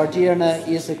 ar díarna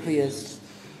Isa Christ.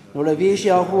 Nuair a bhí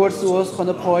sé a thuair suas chun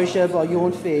na páiseb a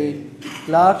dún féin,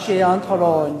 ghlaach sé an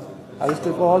taráin, agus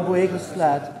do gáil buchas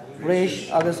slát, réis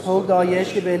agus thugdá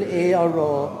dhéiscebil é a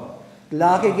rá,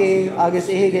 ghlaach igé agus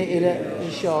éige ile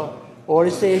seo, or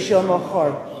is é seo mar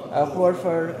chorp a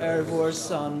chuirfar ar bhór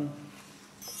san.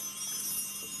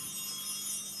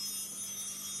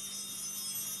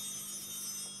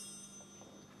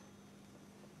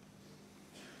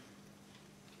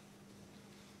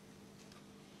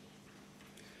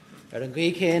 Ar an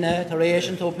gcí céine tar éis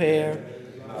an tópéir,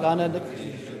 gana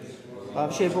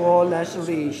ab sé bháil leis a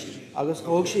ríist, agus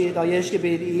thug siad a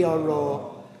dhéiscebid í a rá,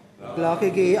 ghlaach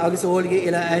igé agus óige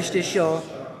ile eiste seo,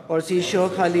 or sí seo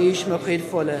chalís mo chuid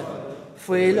fola,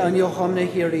 fuil an Jocham na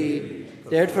Ciarraí,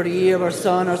 déirt for íomh ar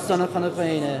sanach an a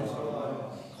bhéine,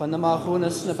 chun na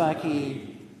machúnas na bací,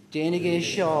 déananig é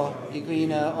seo I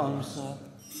gcuine amsa.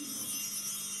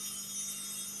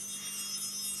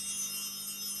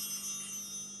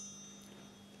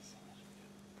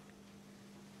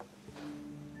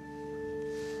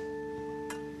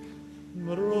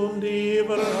 Marundi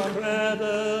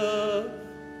Varacreda.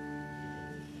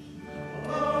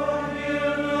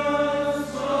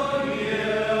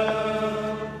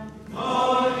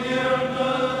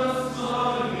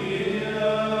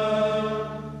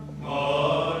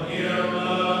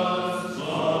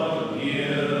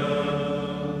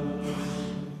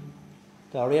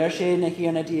 Tá réir sé na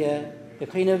chéanna dia, I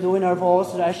chuineh dúin ar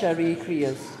bhás ar Ciarraí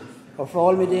Christ, ó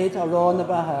frálmidéad a rá na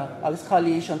batha agus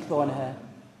chalís an tlánathe.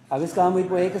 Agus gamuid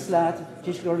buchas leat,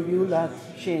 tis gur bhiú leat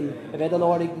sin a bheith a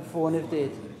láirigh fónamh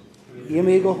déad.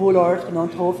 Íomí go thúlairt an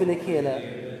tófil le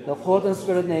chéile, le chót an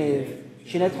spirit néamh,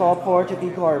 sin atá páirteach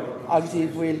I gorp agus I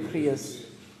bhfuil Christ.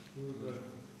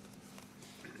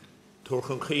 Tuach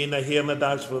an cín a hiarna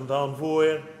dags van dan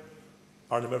bhóir,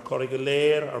 ar na mar corig go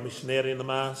léir, ar missionéri na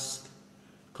másc,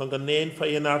 chun gan néin fa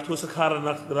ion artús a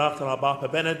charannach gracht an Abba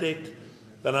Benedict,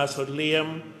 ben as fod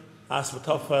Liam, as fa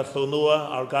toffa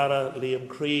llwnua ar gara Liam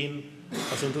Crean,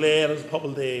 as yn gléir as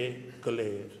pobl dé go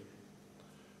léir.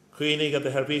 Chwínig a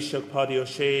dy herbisiog Paidi o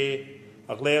sé,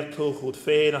 a gléir túch wyd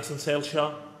féin as yn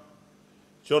selsio.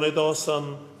 Johnny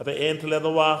Dawson, a fe eintal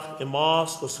edrych wach I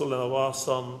mas go sŵl yn y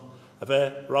wason, a fe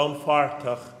rawn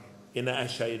ffartach in y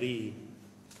Ciarraí.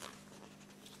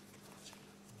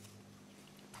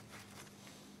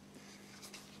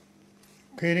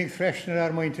 Cynnig fresnar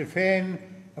ar mwyntir ffein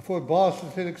a fod bosl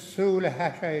sydd sŵl y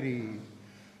Ciarraí.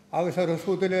 Agus ar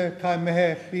yswydyle taim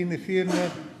mehe llun y ffyrna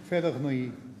ffedach nwy.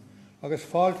 Agus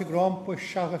ffault I gromp o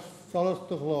siachas solas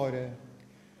de glória.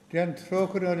 Den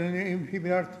trocar yn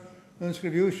imhibart yn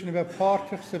sgrifiwsyn y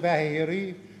portach sy'n fahiri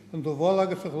yn dofol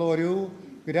agos y gloriw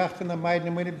gyda'n na maid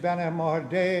na mynd i benna mahar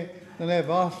de na ne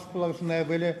faspol agos na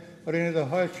wyle o'r un y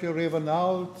hoes i rif yn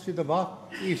nawl sydd y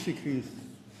fat Iesu Christ.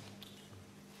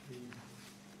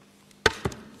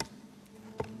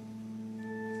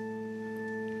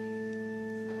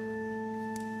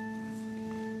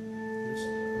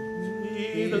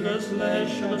 Agus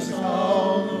leis an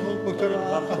sán, Uachtar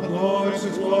ach an glóris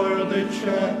is glóir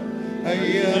ditse, a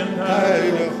íon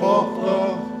taid a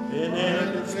chochtach, in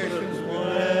eagans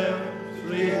moer,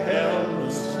 frí hell na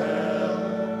sel.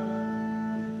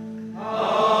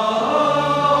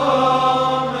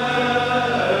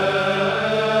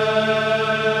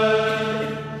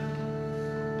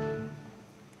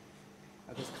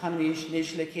 Agus canrís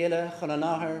níos le chéile chun an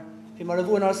áthair, fi mar a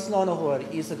bhún ar slánahóir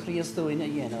Iesu Christúin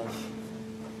a dhéanamh.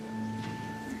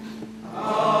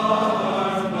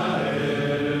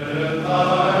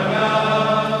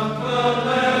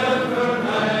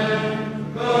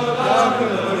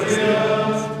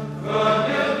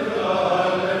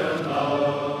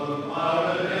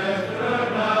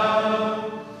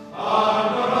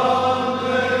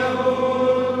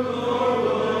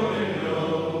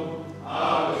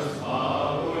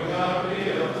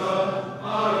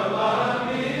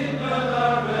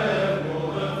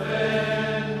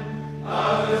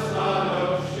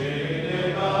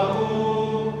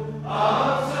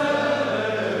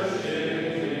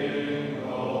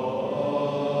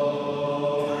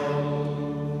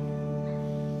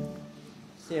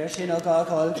 Sin o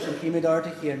gael yn cymryd ar dy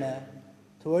chyrna,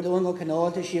 tŵr dwi'n o canol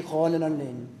dy si chon yn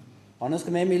lyn, ond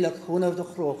ysgym emi le chwnaf dy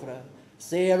chrochrau,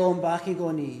 seir o'n bach i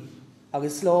goni,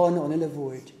 agos slôn o'n il y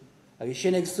fwyd, agos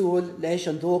sin ag sŵl leis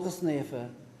yn dwchas nefa,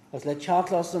 os le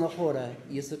chaclas yn y chwra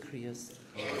Iesu Christ.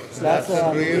 Slata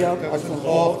am riog as yn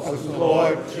hoch as yn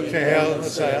glor sy'n hel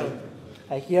na sel.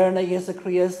 A chyrna Iesu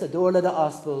Christ a dwrla dy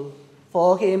asbl,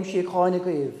 ffog eim si choin y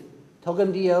gwyf,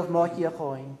 togam diaf mochi a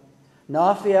choin.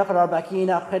 Na fiach ar bacín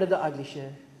a chreid a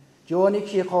aglishe. Jonig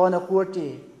si chán a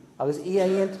chwrti, agus I a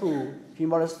ein trú, fi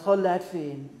mar as tol leid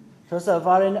féin, tros a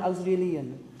varin agus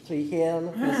rilíon, trí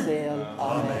héal na sel.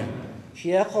 Amen.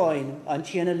 Si a choin an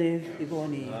tiana liv I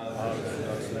goni.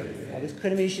 Agus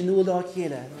crynmi si núl a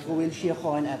chéile, go bhfuil si a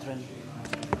choin adran.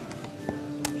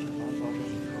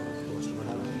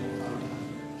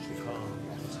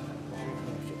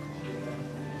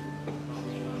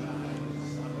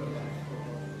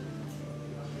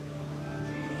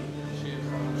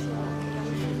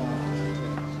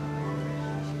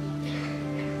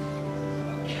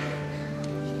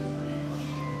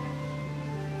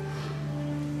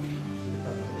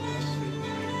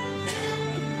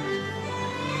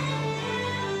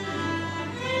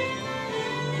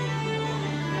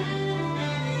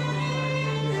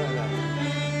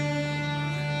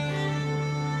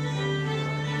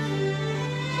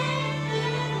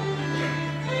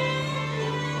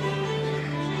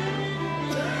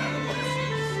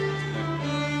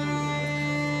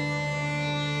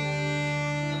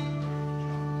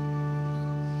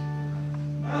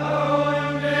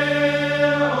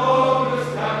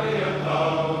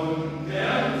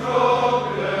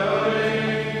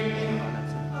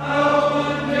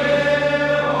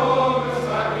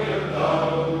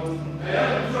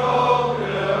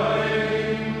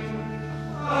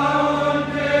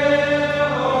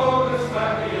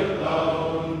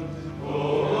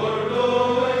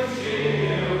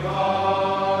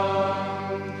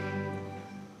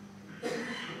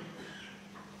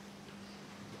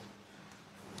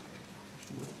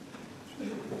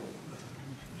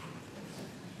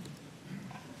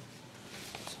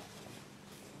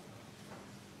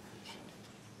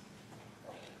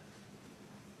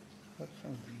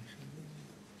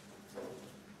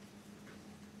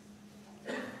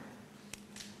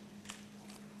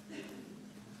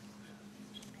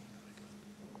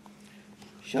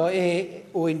 Seo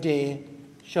Dheis Dé,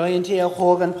 seo tí a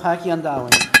chógan paci an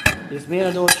dáhain. Is mé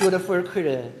an ó siúda fuair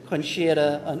cuire chun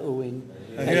siada an uain.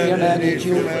 A hiarna ní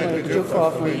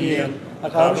dúchráf mar hían, a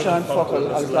gabhar seán focail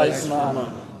agus leis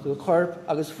mána, dú corp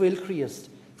agus fuil Christ,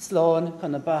 sláán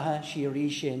chun na batha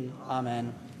Ciarraí sin.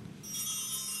 Amen.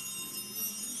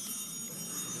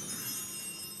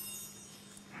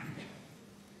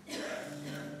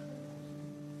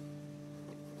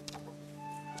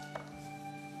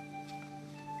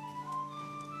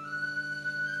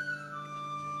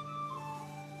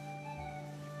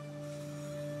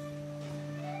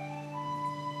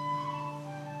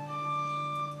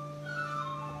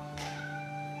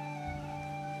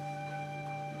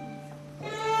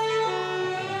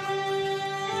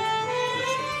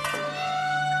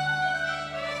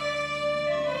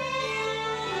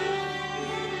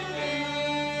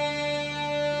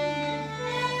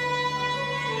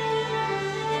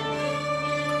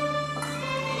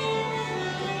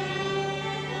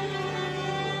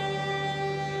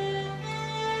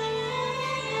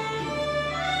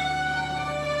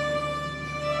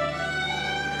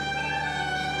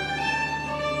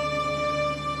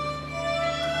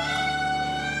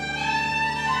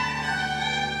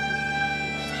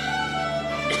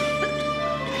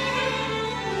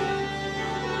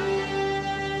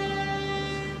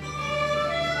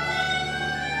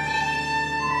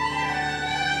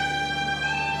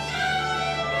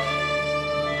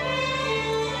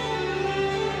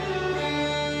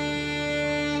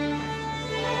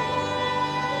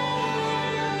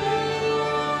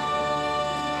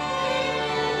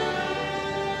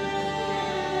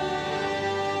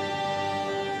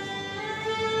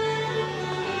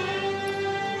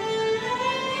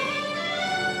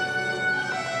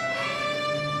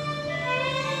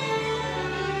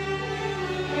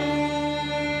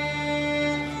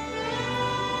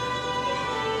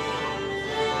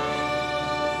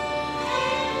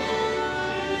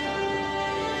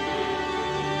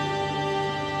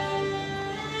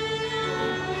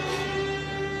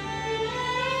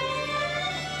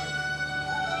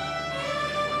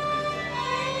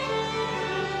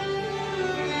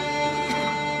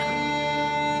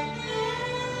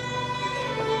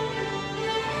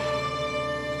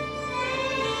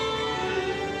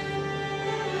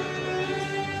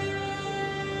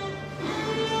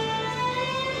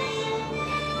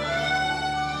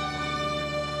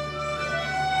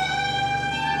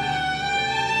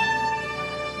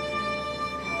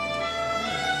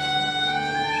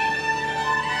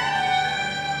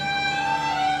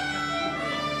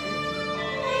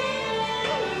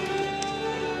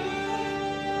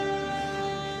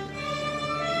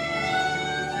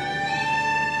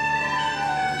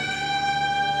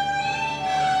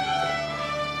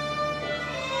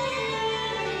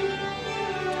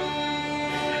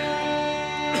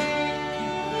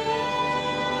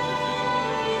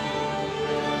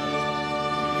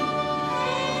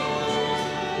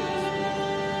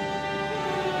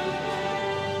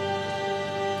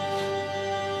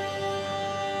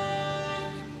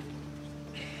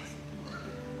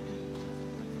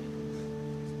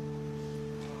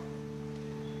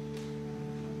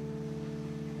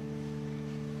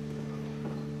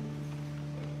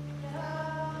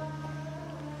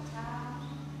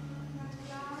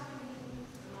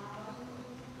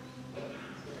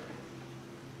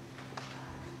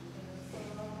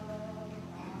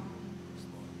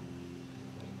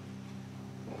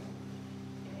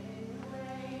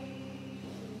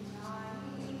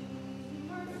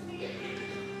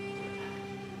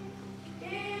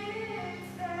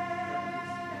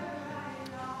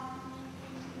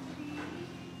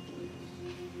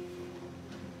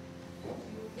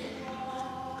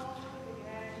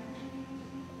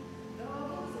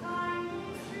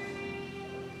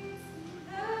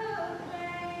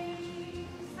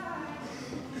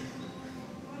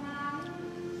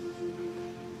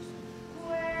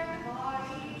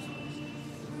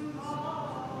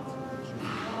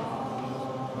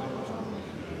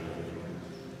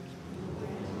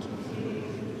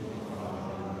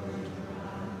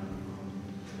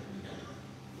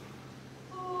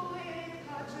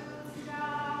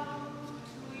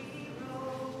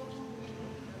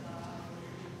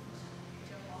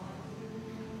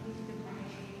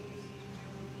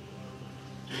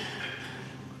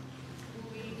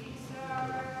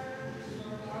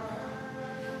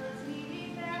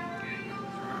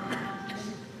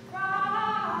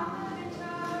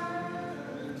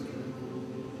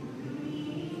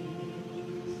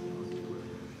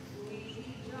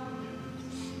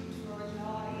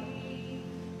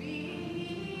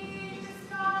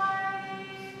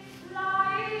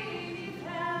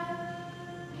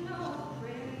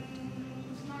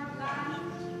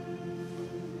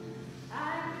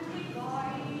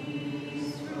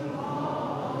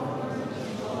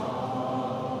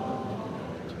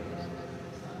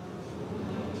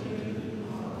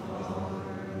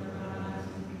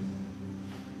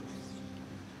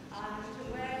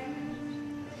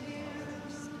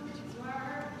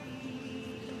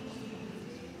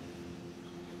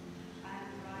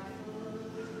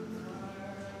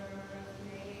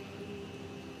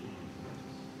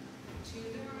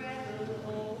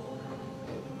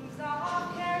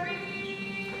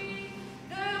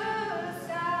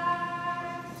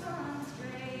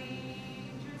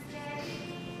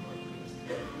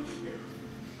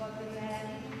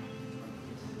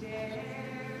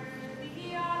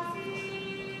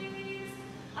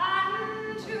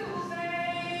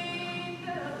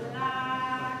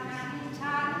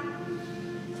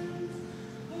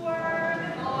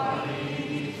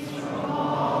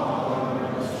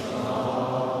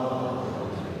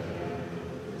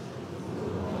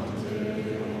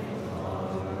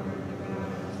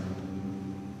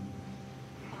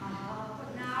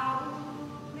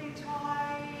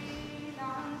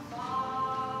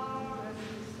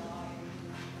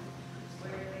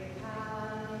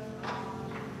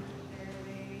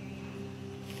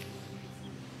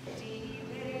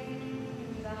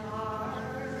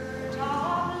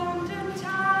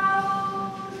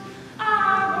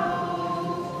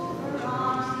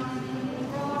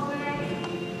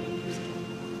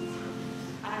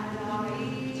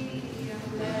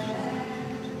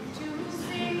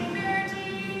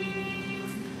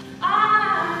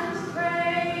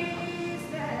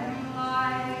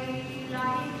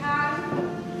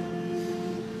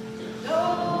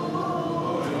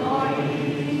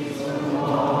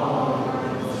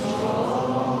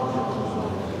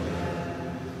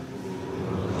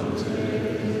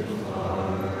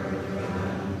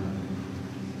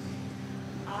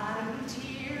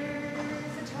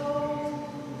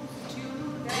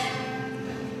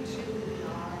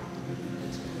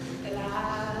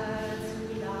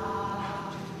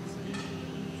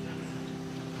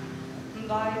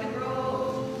 by the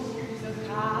groves of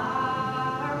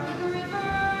Carrick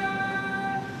River,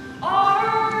 or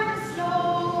the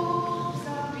slopes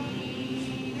of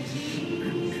Beatty,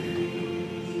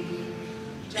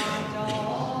 John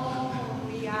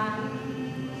Dolly and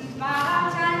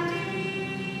Matandy,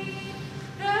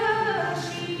 the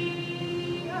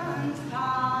Sheehan's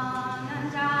Pan and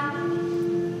Dan,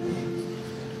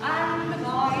 and the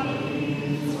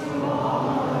boys were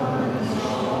born and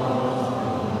slaughtered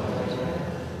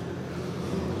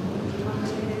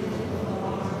until the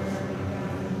war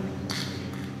began.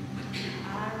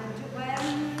 And when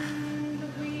the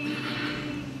wheel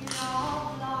of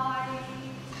life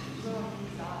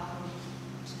runs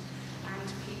out and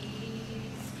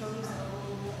peace comes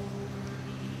over,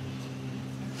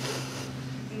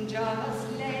 just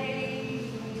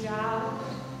lay me down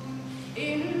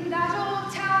in that old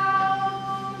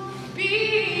town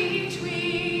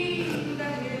between the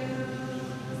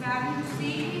hills and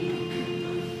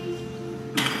sea.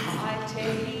 I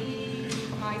take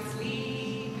my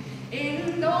sleep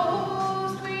in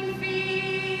those green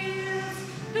fields,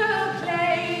 the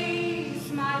place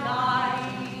my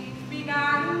life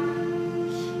began,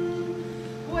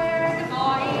 where the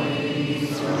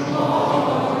boys were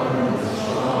born and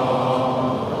slaughtered,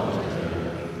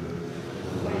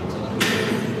 went hunting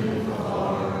for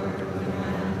the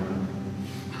man.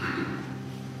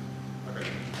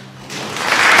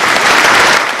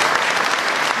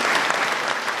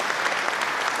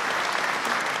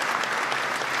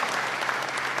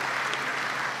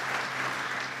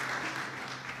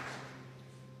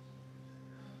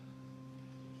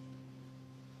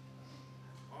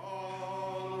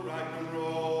 On Raglan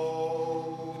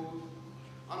Road,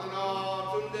 on an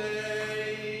autumn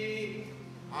day,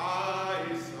 I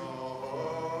saw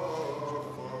her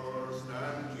first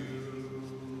and you.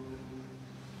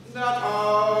 That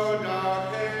her dark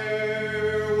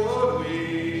hair would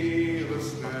weave a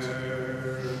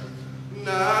snare,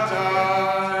 that I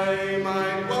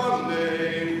might one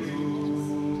day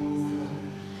rue.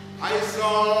 I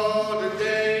saw the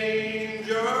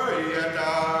danger, yet I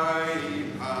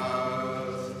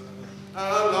passed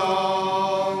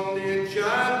along the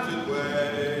enchanted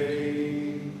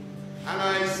way, and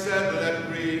I said, let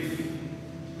grief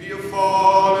be a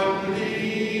fallen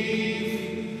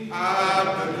leaf at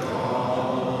the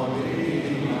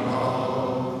dawning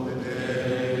of the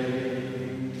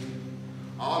day.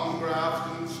 On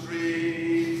Grafton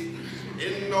Street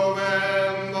in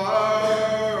November,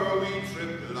 we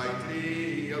tripped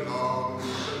lightly along the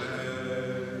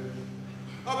ledge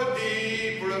of a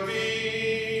deep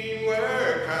ravine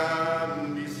where can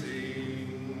be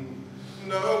seen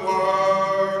the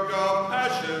work of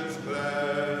passion's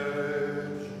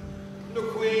pledge, the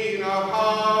Queen of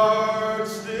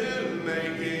Hearts still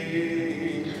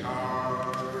making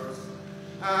cards,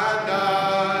 and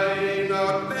I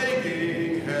not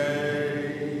making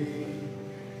hay.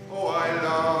 Oh, I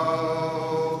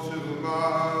love too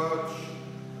much,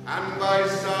 and by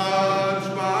such,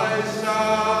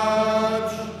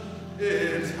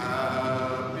 its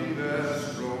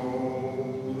happiness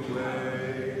rolled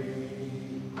away.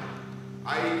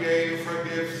 I gave her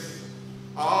gifts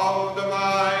of the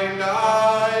mind,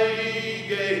 I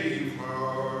gave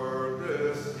her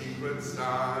the secret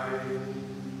sign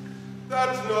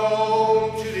that's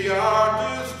known to the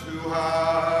artist who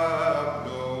have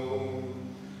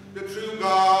known the true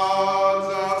gods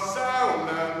of sound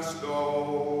and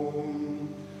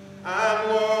stone, and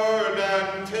word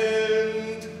and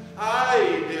tint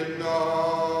I did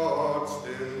not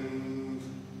stint.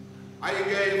 I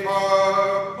gave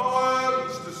her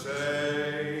poems to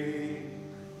say,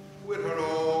 with her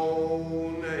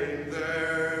own name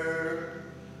there,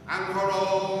 and her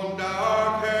own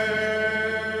dark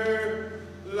hair,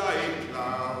 like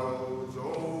clouds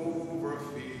over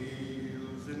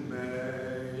fields in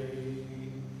May.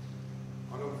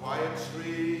 On a quiet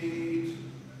street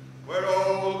where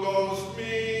old ghosts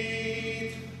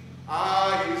meet,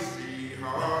 I see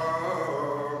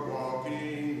her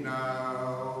walking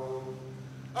now,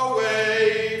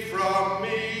 away from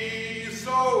me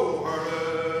so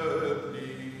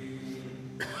hurriedly.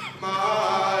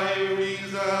 My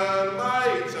reason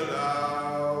might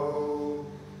allow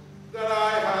that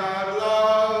I had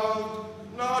loved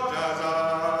not as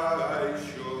I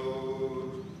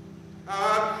should, a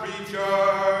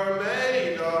creature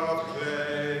made of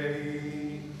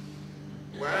clay.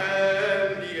 When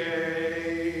the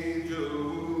angel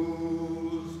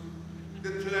woos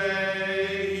the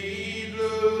clay, he'd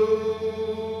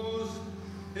lose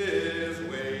his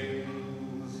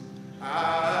wings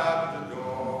at the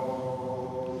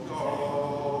dawn of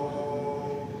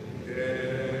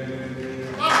day.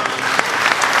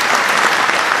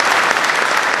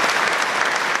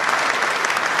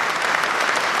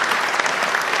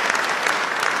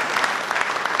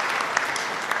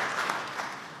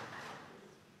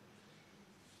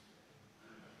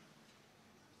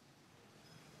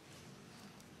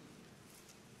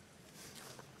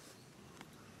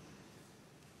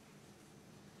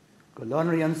 Go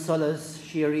lonraí an solas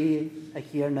Ciarraí a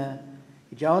chéarna,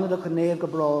 I deanna do chunéamh go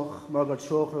brach mar gur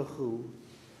trochar chú.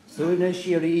 Súna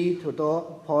Ciarraí tú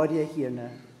dó Paidi a chéarna,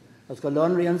 as go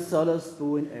lonraí an solas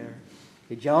búin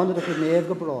I deanna do chunéamh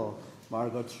go brach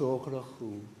mar gur trochar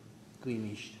chú.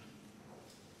 Gríimist.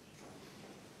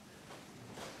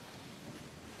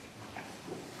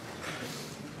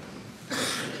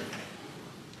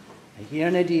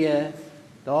 Chéarna dia,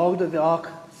 dág do bheach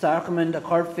sarchaman a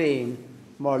chuir féin,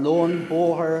 mar lón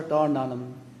bóthar dar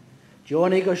nanam.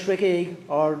 Jonig go sricaig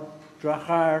ar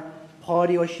drachar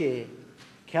Paidi ó sé,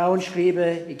 ceann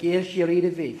scríbe I ggéir Ciarraí de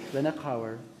bhíh lena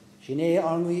cabhar, sin é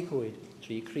anmhaí cuid,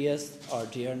 trí Christ ar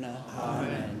díorna.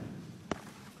 Amen.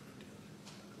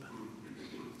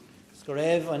 Is go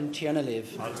raibh an tíarna libh.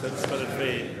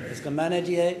 Is go mana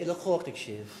dia I le chóchtaigh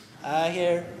sibh.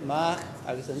 Ahir, mach,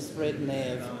 agus an spirit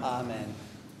neve. Amen.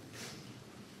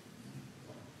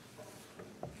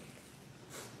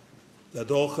 Le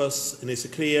dóchas in is a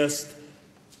Christ,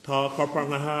 tá corpar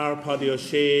na haar Paidi ó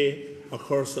sé a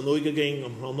chur san uigaging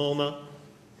am hranóna.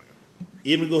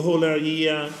 Even go hólar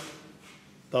ia,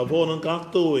 tá bhón an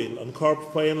gach dúil an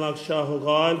corp féin lag seo ho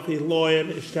gáil fi lóir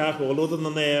isteach ó lúdan na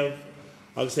nerv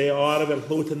agus é ára bel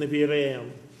hlúta na bí réam.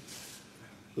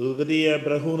 Ugadia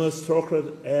brahúnas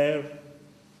trocrad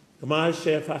go maith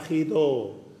sé fachi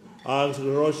dó agus go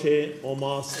ró sé ó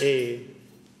más é.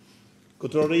 Go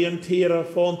droí an tíra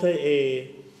fónta é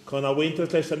chun a winter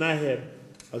leis an ahir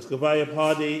agus go bhaid a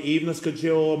Paidi íbnas go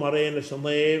deo mar réon leis an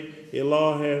léamh I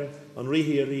láthir an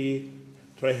rihirí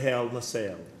tre hell na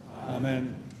saoil.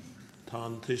 Amen. Tá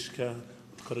an tuisce chur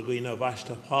a gcuoine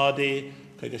bhaiste Paidi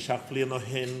chuig go seach bliain ó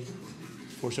hin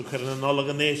fuair se chuir an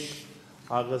nolagan isis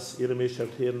agus irimis ar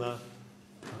tína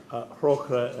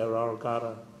chrochra ar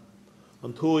gara.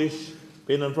 An túis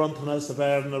bín an brontanna sa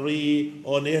bhar na rí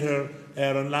ó nihir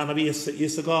an lena is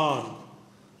a gáin.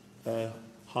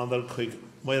 Handal chuig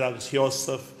muir agus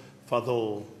Joseph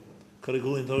fadó. Chur a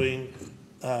gúin doing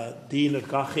dína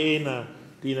gachéna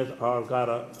dína ar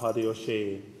gara Paidi ó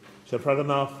sé. Se pragan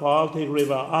ná fáiltaigh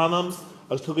roimh anam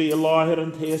agus tugaí I láthir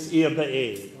an téas iarda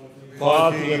é.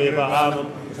 Fáiltaigh roimh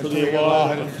anam tugaí I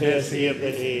láthir an téas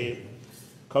iarda é.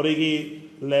 Corigi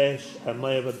leis an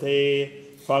Dheis Dé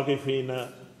fágaí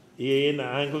fina I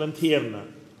na angel an tíarna.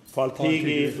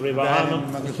 Fáiltaigh roimh anam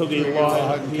tugaí I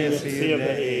láthir an téas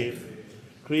iarda é.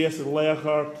 Chríos an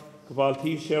léachart go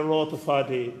bhfuiltaigh sé róta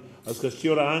Paidi agus go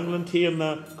stiúr angel an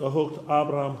tíarna go thucht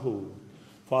Abraham hú.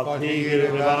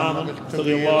 Fáiltaigh roimh anam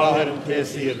tugaí I láthir an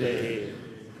téas iarda é.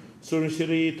 Súna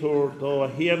Ciarraí túr dó a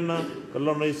hiarna go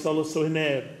lonraí solas ó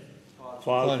hinéir.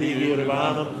 Fáiltaigh roimh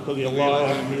anam tugaí I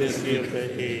láthir an téas iarda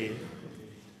é.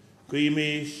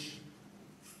 Gríimís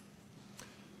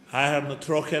ahar na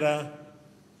trochera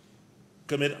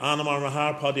gomid anam ar na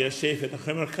haar Paidi a séfit na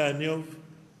chimircha aniuh.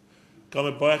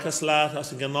 Gomid buchas leat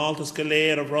as an gnáaltas go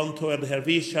léir a bronto ar de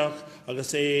hervíseach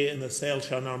agus é in na saoil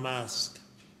seán ar measc.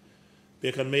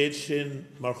 Bíoh an méid sin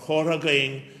mar chóra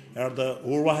gaing ar de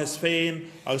uorwaithas féin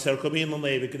agus ar gomín an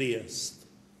éibh Christ.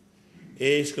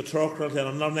 Éis go trochrad ar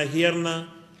an narna hiarna,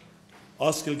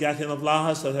 oscail gatin a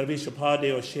bhlachas ar hervíse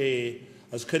Paidi ó sé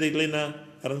as cuidig lína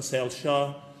ar an saoil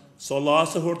seo, so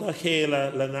lás a thuirt a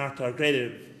chéile le náirt ar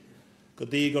greidir. Go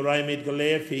dtí go raimid go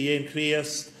léir fi dhéon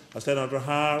Christ as le an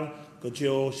drahar go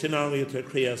deo sin angaíocht ar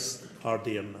Christ ar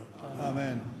díarna.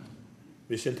 Amen.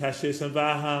 Bhí sin teisí san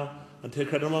bheatha an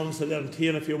tucrad an lomsa ar an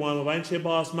tíana fiúháin a bhain sé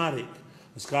bás marig,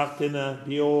 as gach duine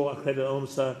bio a credit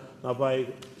omsa na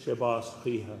bhaid sé bás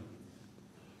chutha.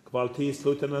 Go bhfuil tíos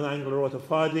lútain an angel róta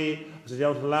Paidi as a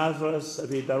dealt Lazarus a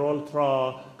bhí darol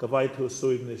trá go bhaid tú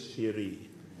súibhne Ciarraí.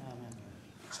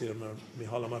 Sir mar mi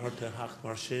hala mar harte hacht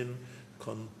mar sin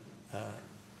chun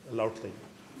lautling.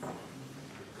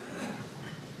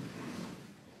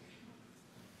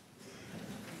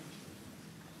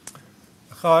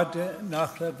 Chad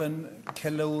nach raibh an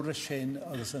ceiliúra sin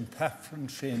agus an tafran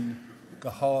sin go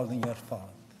hálainn ar fád.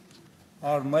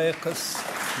 Ar maichas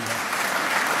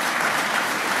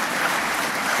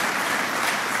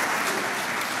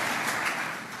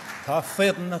Tá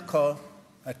féidirna có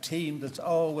a team that's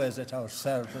always at our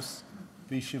service,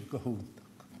 Bishop Gahun.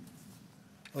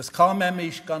 Os cá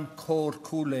memis gan cór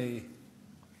cúlé,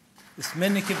 is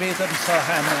minic I bhéad an sa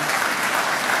hana,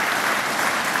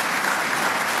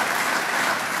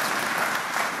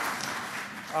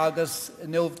 agus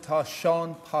nuamh tá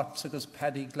Sean Potts agus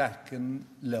Paddy Glacken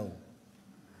lo.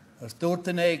 As dúirt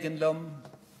an éigen lum,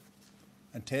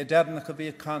 an té dearnach a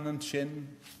bhí canan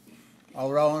sin, á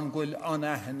rán gúil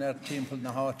anahan ar timppel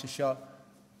na háta seo,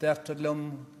 deirtar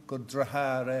lum go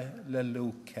drathare le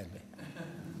lú Kelly.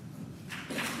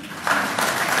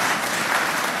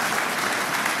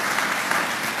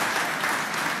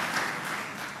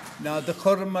 Ná de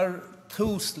churmar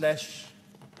tús leis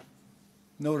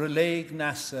nóair a léig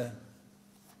nasa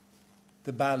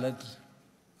the ballad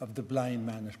of the blind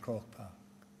man at Croke Park.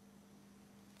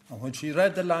 And when she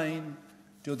read the line,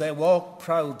 do they walk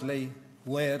proudly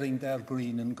wearing their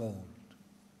green and gold?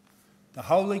 The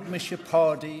howling Misha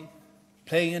Paidi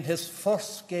playing in his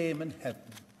first game in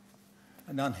heaven,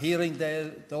 and on hearing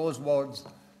those words,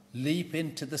 leap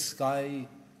into the sky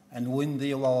and win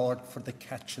the award for the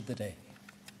catch of the day.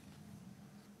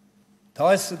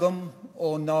 Taisagum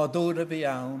o nádúra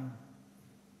bhí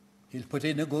he'll put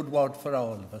in a good word for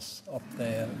all of us up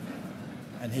there,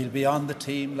 and he'll be on the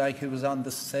team like he was on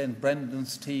the St.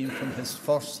 Brendan's team from his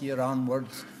first year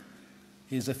onwards.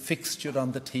 He's a fixture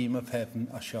on the team of heaven,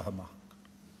 a Shahamach.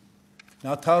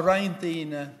 Now, tá Ryan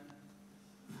Dina,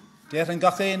 déir an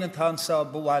gachéan an tan sa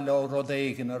bhhail ó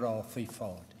rodéigen ar á faoi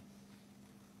fádi.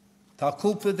 Tá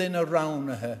cúpla din a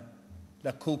ránathe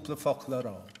le cúpla fochla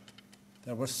rá.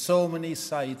 There were so many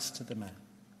sides to the man.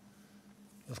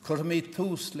 As curmí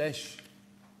tús leis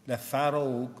le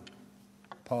fearóg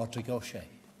Pádraig O'Shea.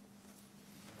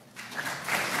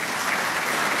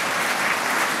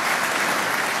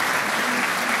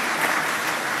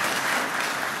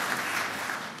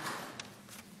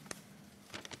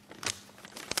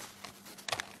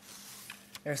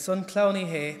 Son clowny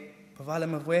he,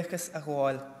 bhhailm a bhuachas a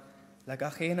gháil, le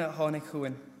gachéine a tháinig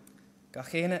chuain,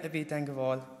 gachéine a bhí den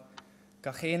gháil,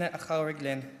 gachéine a chairg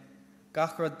linn,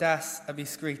 gachar das a bhí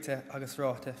scríte agus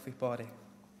ráta faoi Paidi.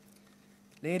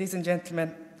 Ladies and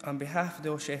gentlemen, on behalf of the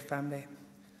O'Shea family,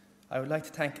 I would like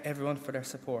to thank everyone for their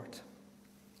support.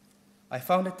 I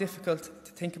found it difficult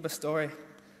to think of a story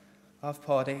of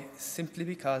Paidi simply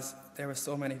because there were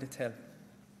so many to tell.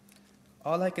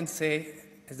 All I can say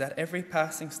is that every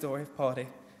passing story of Paidi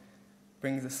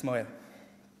brings a smile.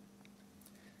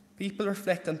 People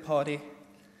reflect on Paidi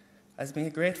as being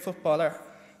a great footballer,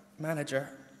 manager,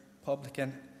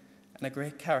 publican, and a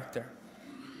great character.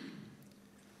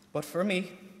 But for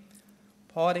me,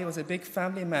 Paidi was a big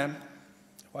family man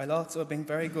while also being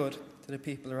very good to the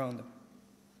people around him.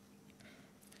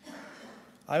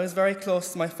 I was very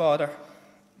close to my father,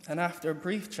 and after a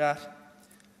brief chat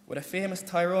with a famous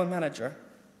Tyrone manager,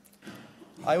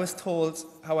 I was told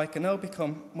how I can now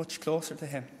become much closer to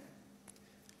him.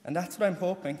 And that's what I'm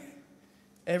hoping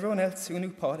everyone else who knew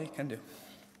Paidi can do.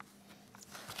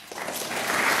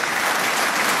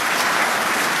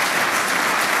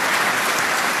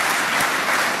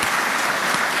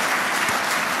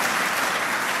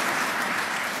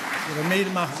 You're a meal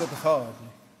master of the Paidi,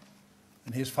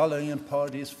 and he's following in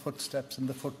Paidi's footsteps in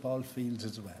the football fields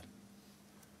as well.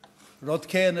 Rod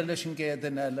céanna leis an géad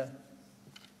in eile,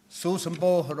 Sús an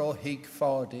bóthar ó hiig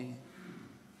Paidi,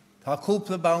 tá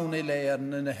cúpla bán I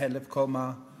léireann ina helibh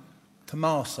comá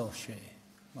Tomás O'Shea,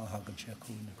 má hagann sé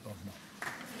cúna gomna.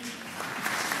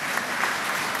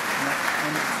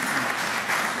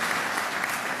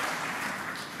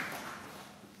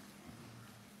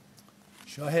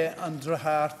 Seo he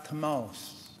Andrahart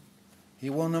Tomás. He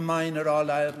won a minor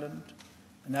All-Ireland,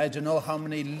 and I don't know how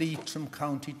many Leitrim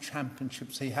County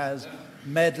Championships he has,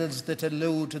 medals that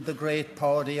elude the great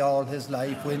Paidi all his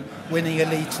life, winning a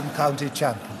Leitrim County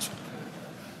Championship.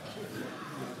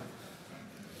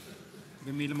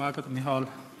 Gemíle mágad Michal.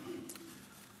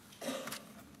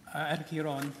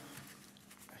 Ciarraí,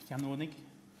 Cianónig,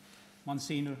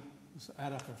 Monsignor,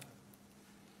 Aracher,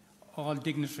 all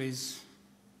dignitaries,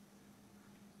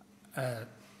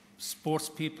 sports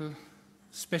people,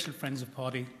 special friends of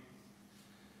Paidi,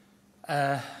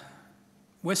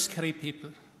 West Ciarraí people,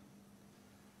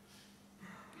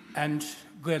 and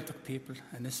Gaeltacht people,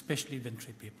 and especially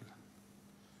Ventry people.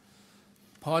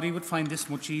 Paidi would find this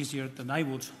much easier than I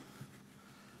would,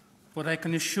 but I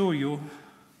can assure you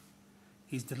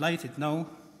he's delighted now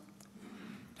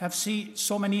to have seen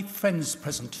so many friends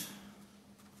present.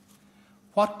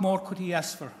 What more could he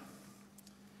ask for?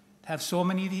 To have so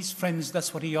many of these friends,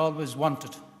 that's what he always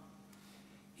wanted.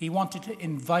 He wanted to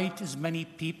invite as many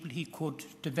people he could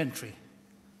to Ventry.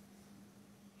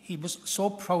 He was so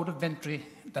proud of Ventry,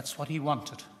 that's what he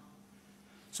wanted.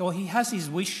 So he has his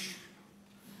wish.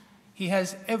 He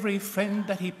has every friend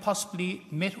that he possibly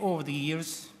met over the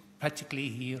years, practically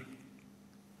here.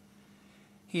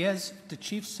 He has the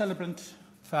chief celebrant,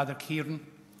 Father Kieran,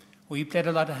 who he played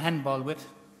a lot of handball with.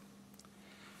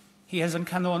 He has an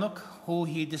Canonic, who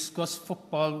he discussed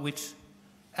football with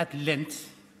at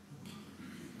length.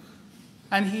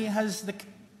 And he has the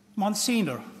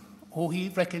Monsignor, who he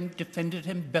reckoned defended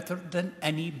him better than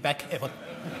any back ever.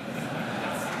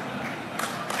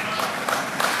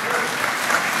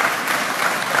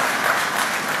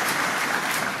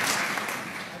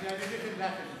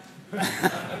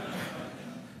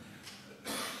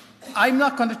 I'm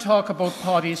not going to talk about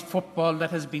Paidi's football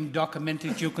that has been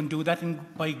documented. You can do that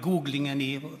by Googling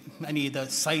any of the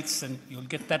sites and you'll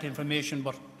get that information.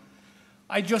 But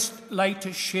I just like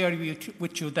to share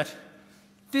with you that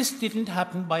this didn't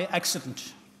happen by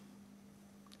accident.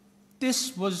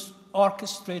 This was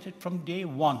orchestrated from day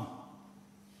one.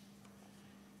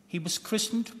 He was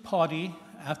christened Paidi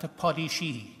after Paidi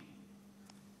Sheehy.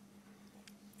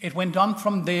 It went on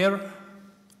from there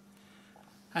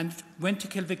and went to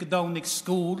Kilvicadownick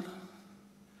School.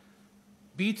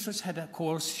 Beatrice had, of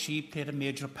course, she played a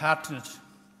major part in it.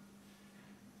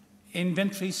 In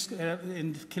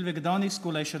Kilvicadownick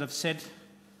School, I should have said,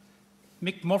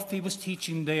 Mick Murphy was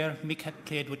teaching there. Mick had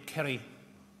played with Kerry.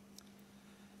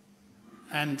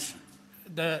 And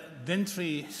the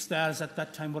Ventry stars at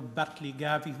that time were Bartley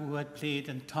Garvey, who had played,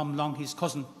 and Tom Long, his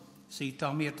cousin. See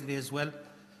Tom here today as well.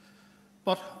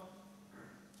 But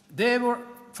they were,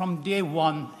 from day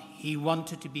one, he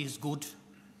wanted to be as good,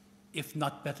 if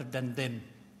not better than them.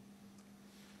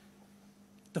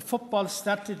 The football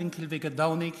started in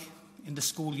Kilvicadownick in the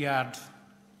schoolyard.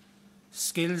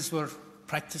 Skills were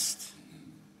practiced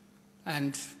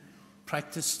and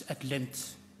practiced at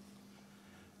length.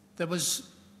 There was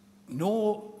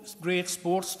no great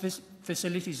sports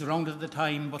facilities around at the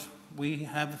time, but we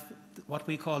have what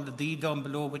we call the Dee down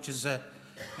below, which is an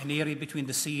area between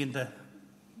the sea and the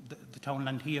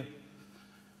townland here.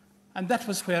 And that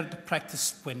was where the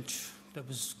practice went. There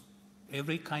was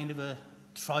every kind of a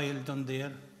trial done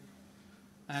there.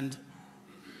 And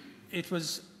it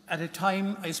was at a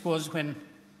time, I suppose, when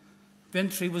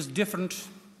Ventry was different.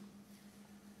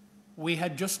 We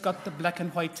had just got the black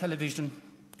and white television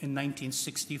in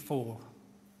 1964.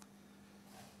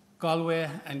 Galway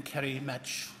and Kerry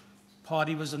match.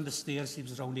 Paidi was on the stairs. He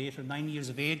was around 8 or 9 years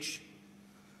of age.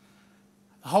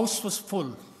 The house was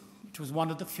full. It was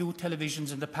one of the few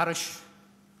televisions in the parish.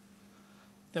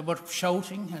 They were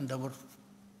shouting, and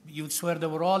you'd swear they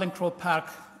were all in Crow Park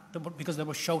because they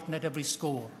were shouting at every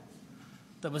score.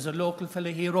 There was a local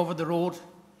fella here over the road.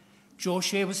 Joe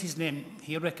Shea was his name.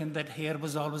 He reckoned that Hare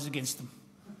was always against him.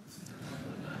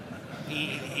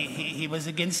 He was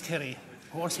against Kerry.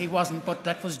 Of course he wasn't, but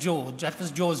that was Joe. That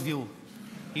was Joe's view.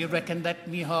 He reckoned that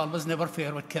Mihal was never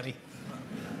fair with Kerry.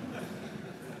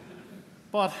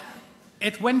 But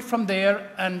it went from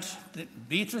there, and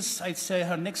Beatrice, I'd say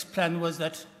her next plan was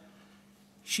that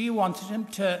she wanted him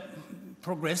to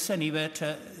progress anyway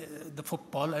to the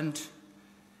football, and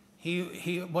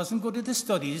he wasn't good at the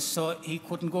studies, so he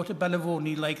couldn't go to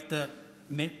Ballavoni like the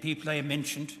people I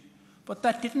mentioned. But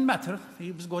that didn't matter.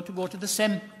 He was going to go to the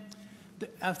SEM.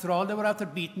 After all, they were after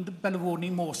beating the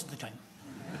Ballavoni most of the time.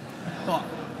 But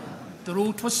the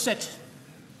route was set.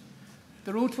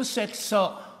 The route was set,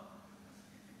 so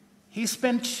he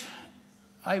spent,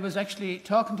 I was actually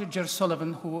talking to Ger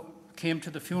Sullivan, who came to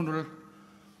the funeral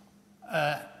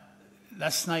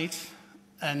last night,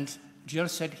 and Ger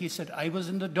said, he said, I was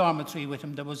in the dormitory with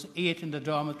him. There was 8 in the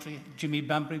dormitory. Jimmy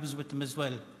Bambry was with him as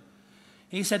well.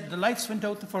 He said, the lights went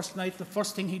out the first night. The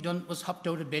first thing he done was hopped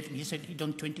out of bed, and he said he'd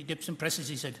done 20 dips and presses,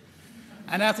 he said.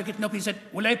 And after getting up, he said,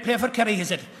 will I play for Kerry, he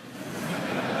said.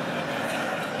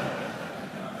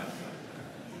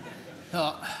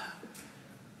 So,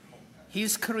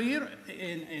 his career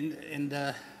in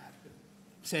the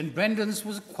St. Brendan's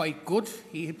was quite good.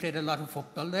 He played a lot of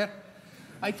football there.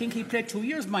 I think he played 2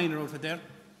 years minor out of there.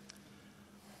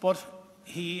 But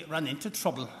he ran into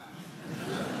trouble.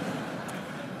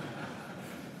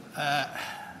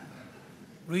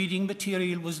 Reading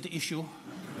material was the issue.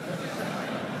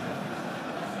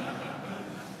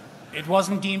 It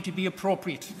wasn't deemed to be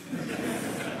appropriate.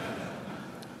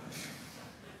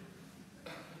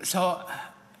 So,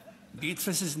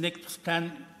 Beatrice's next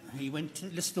plan, he went to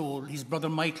Listowel. His brother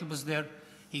Michael was there.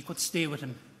 He could stay with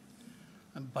him.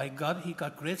 And by God, he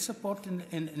got great support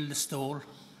in Listowel.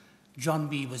 John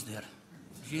B. was there.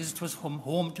 Jesus was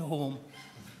home to home.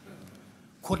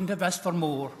 Couldn't have asked for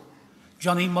more.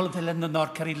 Johnny Mulvihill and the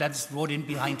North Kerry lads rode in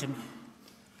behind him.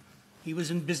 He was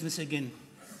in business again.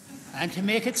 And to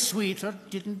make it sweeter,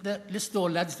 didn't the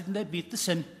Listowel lads, didn't they beat the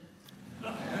Sin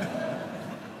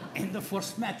in the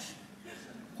first match?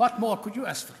 What more could you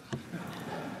ask for?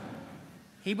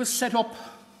 He was set up.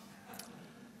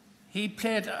 He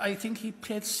played, I think he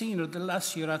played senior the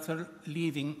last year after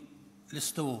leaving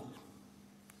Listowel.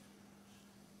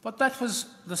 But that was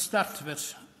the start of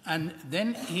it. And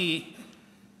then he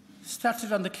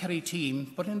started on the Kerry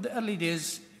team. But in the early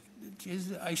days,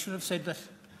 I should have said that,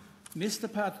 missed the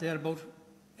part there about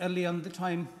early on the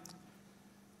time.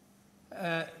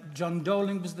 John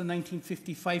Dowling was the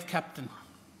 1955 captain.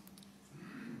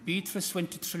 Beatrice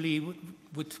went to Tralee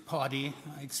with Paidi.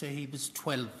 I'd say he was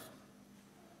 12.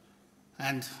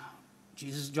 And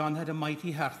Jesus, John had a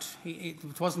mighty heart.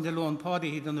 It wasn't alone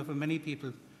Paidi, he'd done it for many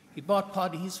people. He bought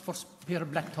Paidi his first pair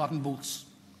of black-tartan boots.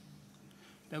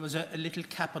 There was a little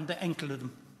cap on the ankle of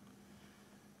them.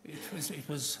 It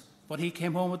was, but he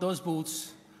came home with those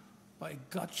boots. By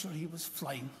God, sure, he was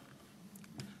flying.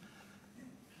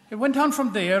 It went on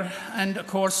from there, and of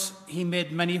course, he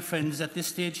made many friends. At this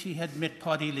stage, he had met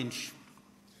Paidi Lynch.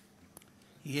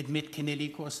 He had met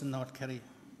Kennelly, of course, in North Kerry.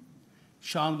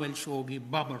 Sean Welsh, Ogie,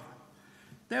 Bobber.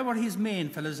 They were his main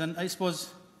fellas, and I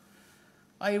suppose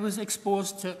I was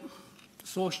exposed to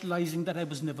socialising that I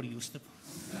was never used to.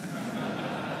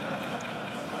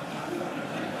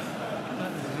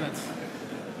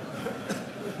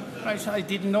 Right, I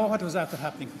didn't know what was after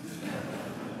happening.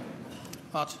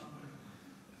 But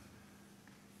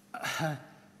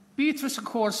Beatrice, of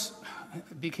course,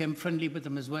 became friendly with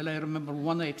them as well. I remember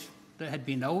one night they had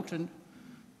been out, and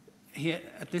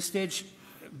at this stage,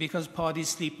 because Paidi's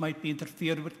sleep might be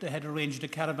interfered with, they had arranged a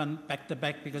caravan back to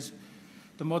back because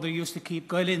the mother used to keep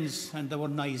guilins, and they were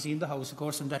noisy in the house, of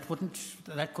course, and that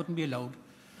couldn't be allowed.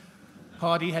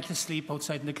 Paidi had to sleep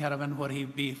outside in the caravan where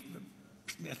he'd be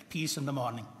at peace in the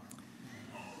morning.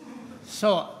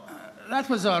 So that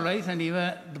was all right.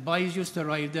 Anyway, the boys used to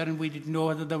arrive there, and we didn't know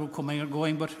whether they were coming or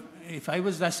going, but if I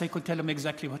was less, I could tell them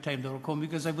exactly what time they were coming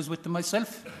because I was with them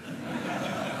myself.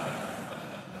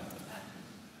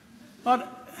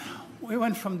 But we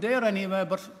went from there anyway,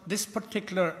 but this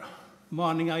particular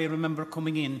morning I remember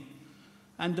coming in,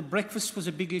 and the breakfast was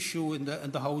a big issue in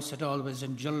the house at always,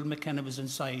 and Gerald McKenna was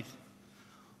inside.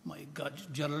 My God,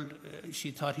 Gerald,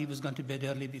 she thought he was going to bed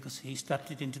early because he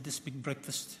started into this big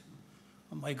breakfast.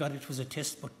 Oh my God, it was a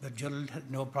test, but Gerald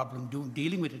had no problem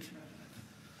dealing with it.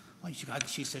 My God,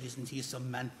 she said, isn't he some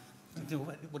man?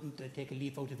 Wouldn't take a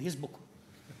leaf out of his book.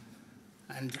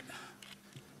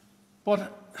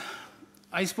 But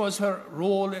I suppose her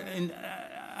role,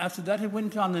 after that it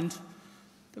went on, and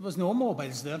there was no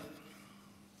mobiles there.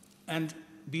 And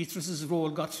Beatrice's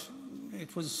role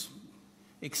it was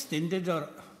extended, or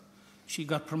she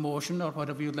got promotion, or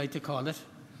whatever you'd like to call it.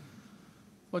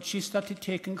 But she started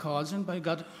taking calls, and by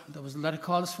God, there was a lot of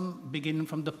calls beginning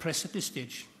from the press at this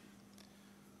stage.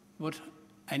 But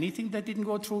anything that didn't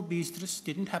go through Beatrice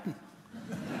didn't happen.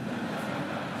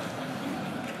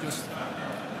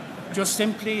 just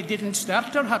simply didn't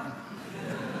start or happen.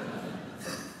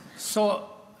 So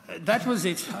that was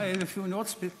it. I had a few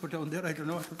notes put down there. I don't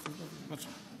know what.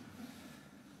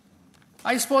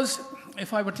 I suppose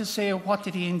if I were to say what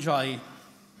did he enjoy,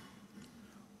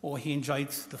 he enjoyed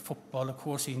the football. Of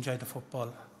course, he enjoyed the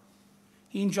football.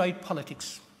 He enjoyed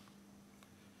politics.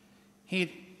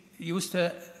 He used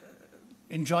to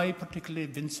enjoy particularly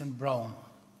Vincent Browne.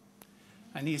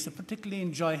 And he used to particularly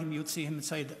enjoy him. You'd see him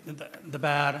inside the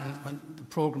bar, and when the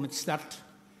programme would start,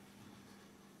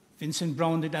 Vincent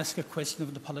Browne would ask a question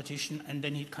of the politician, and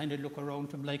then he'd kind of look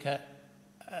around him like a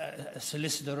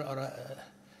solicitor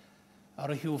or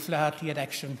a Hugh Flaherty at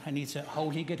action, and he'd say, how'll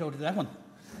he get out of that one?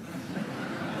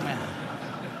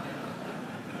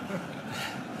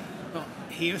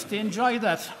 He used to enjoy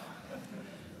that.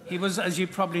 He was, as you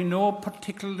probably know,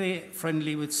 particularly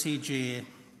friendly with CJ.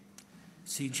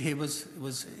 CJ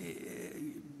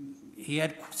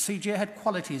CJ had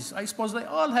qualities. I suppose they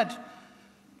all had.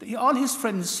 All his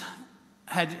friends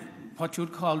had what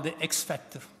you'd call the X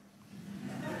factor.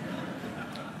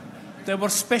 They were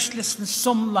specialists in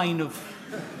some line of.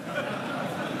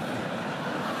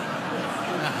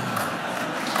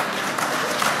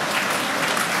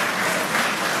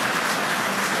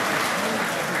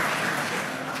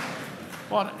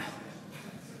 But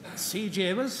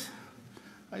CJ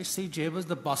was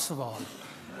the boss of all.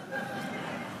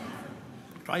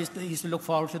 He used to look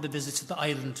forward to the visits to the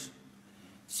island.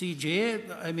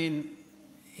 CJ, I mean,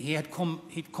 he'd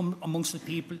come amongst the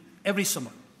people every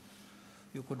summer.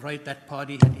 You could write that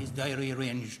party, he had his diary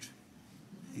arranged.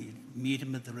 He'd meet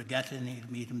him at the regatta, and he'd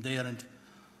meet him there, and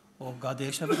oh God, they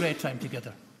used to have a great time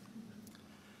together.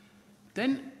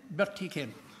 Then Bertie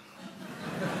came.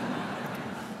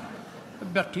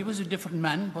 Bertie was a different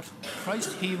man, but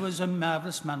Christ, he was a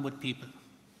marvellous man with people.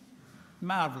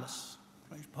 Marvellous.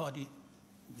 Right, Paidi,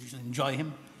 you should enjoy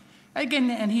him.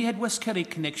 Again, and he had West Kerry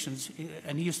connections,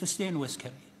 and he used to stay in West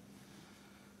Kerry.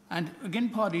 And again,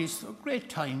 Paidi's a great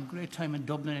time in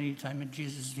Dublin any time, and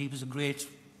Jesus, he was a great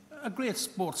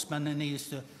sportsman, and he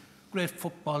used a great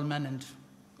football man, and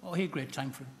he had a great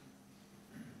time for him.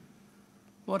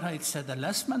 What I'd said, the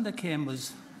last man that came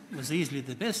was easily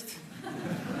the best.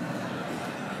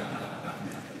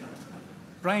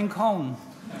 Brian Cowan.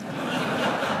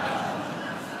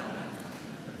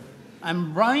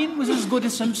 And Brian was as good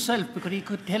as himself because he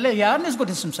could tell a yarn as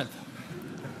good as himself.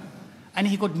 And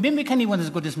he could mimic anyone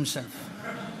as good as himself.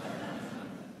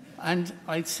 And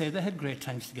I'd say they had great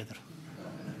times together.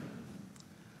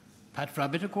 Pat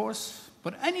Rabbit, of course,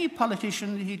 but any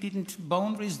politician,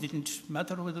 boundaries didn't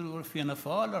matter whether you were Fianna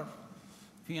Fáil or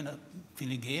Fianna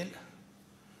Gael.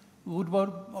 Would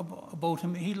about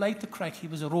him, he liked the crack, he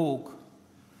was a rogue.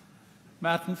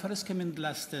 Martin Ferris came in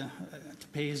last to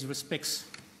pay his respects.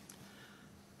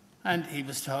 And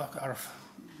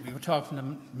we were talking to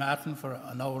Martin for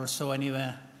an hour or so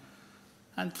anyway.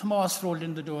 And Tomas rolled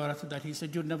in the door after that. He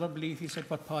said, "You'd never believe," he said,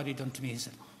 "what Paidi done to me,"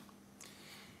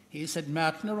 he said.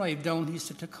 Martin arrived down, he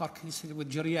said, to Cork, he said, with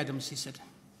Jerry Adams, he said.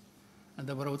 And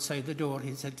they were outside the door,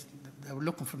 he said, they were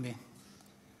looking for me.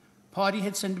 Paidi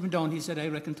had sent him down, he said, "I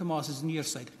reckon Tomas is on your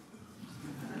side."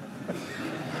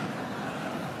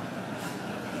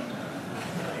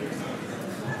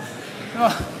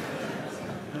 No.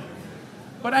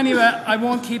 But anyway, I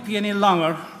won't keep you any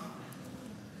longer.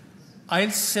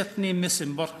 I'll certainly miss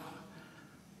him, but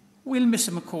we'll miss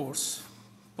him, of course.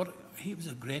 But he was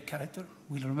a great character.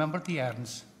 We'll remember the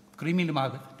Arns. Grimmy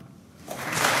Lamagat.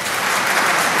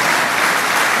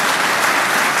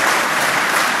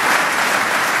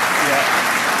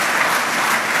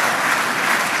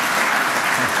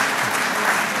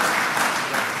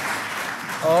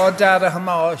 Oh, Dara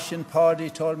Hamash and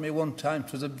Paidi told me one time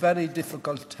it was a very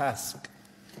difficult task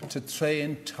to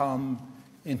train Tom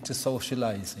into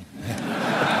socialising.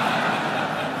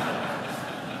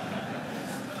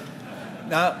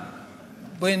 Now,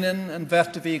 Buinen and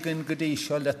Vertavigan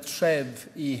Godisho le Trev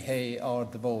I he or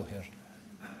the Bohir.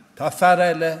 Ta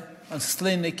Farelle and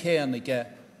Slinny Kenige,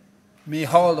 mi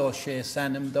hollow she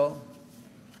sanim do.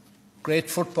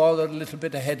 Great footballer, a little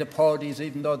bit ahead of Paidi's,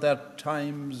 even though their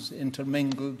times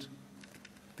intermingled.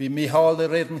 Be Mihála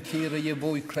Redden Ciarraí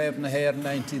Bui Crevna Hair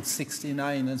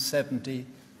 1969 and 70.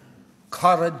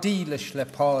 Cara Dealish le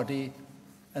Paidi,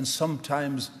 and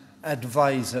sometimes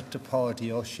advisor to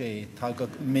Paidi O'Shea, Tagok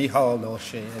Mihála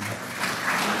O'Shea.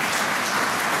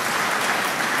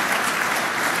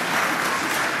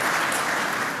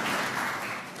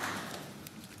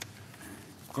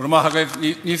 Gwrmahagaf,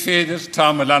 ni féidir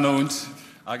tam a lanúnt,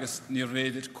 agus ni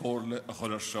réidir córle a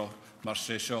chuir seo, mar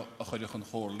sé seo a chuirich an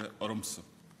chórle ormsa.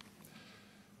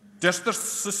 Deistar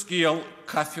sa scéal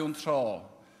caffiún trá,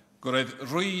 go raibh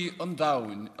rí an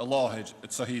dain a láthid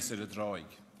at sa hísir a dráig.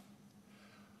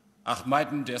 Ach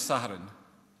maidin de saharan,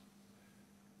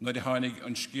 na di hánig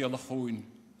an scéal a chúin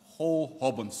hó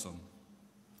Hobinson,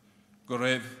 go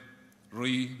raibh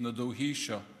rí na dó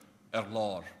hísio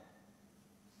lár.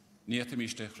 Níta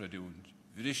míiste chreidún,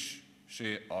 bhris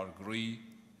sé ar grí,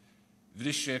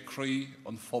 bhris sé crí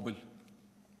an phobal,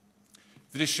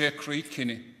 bhris sé crí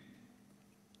cinni.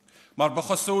 Mar ba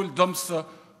chosúil domsa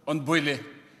an buile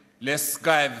le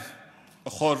scaibh a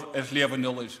chur levan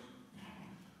ullid.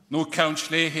 Nó count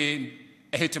le héin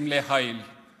a hitim le hail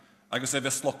agus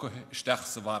bheith slocathe isteach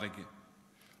sa bharige.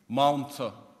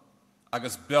 Mánta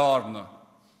agus bearna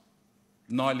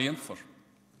ná léonfar.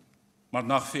 Maar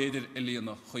nach féidir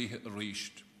Elena chuithe a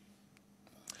ríist.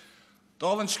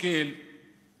 Dál an scéal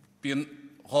bíon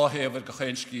ráhéamhar go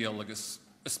chéin scéal agus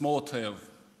is mótaobh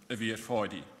a bhí ar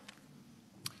Paidi.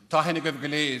 Tá hennig go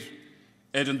léir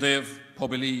an déobh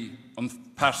pobalí, an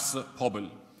persa pobal,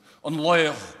 an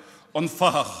loich, an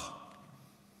fahach,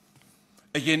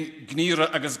 a gin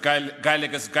gníra agus gaile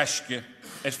agus gaisce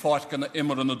fáit gan na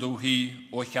imar na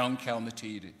dúhí ó cheann na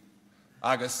tíre.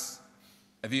 Agus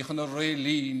a bhíchan a ré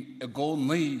lín a gó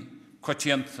ní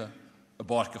coitianta a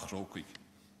barca chrócaig.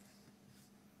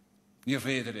 Níor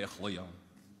féidir é chluián.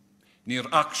 Níor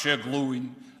ach sé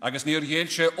glúin, agus níor héal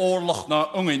sé órlach na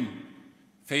ungin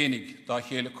féinnig dá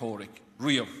chéile córic,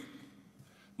 riamh.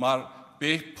 Mar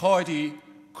bé Paidi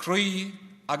crí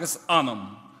agus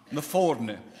anam na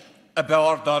fórne a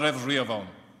bear dá raibh riamhán.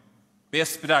 Bé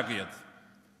spragiad.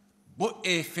 Bu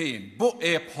é féin, bu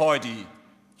é Paidi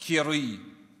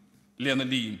Ciarraí Lena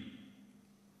lín.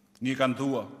 Ní gan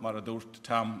dua mar a dúirt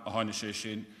tam a tháinig sé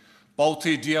sin.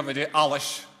 Bátaí díomh é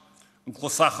alais an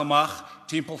chlosach amach,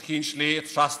 timpeall cín slé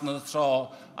trasna na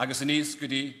trá, agus an níos go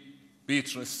dtí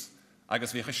Beatrice,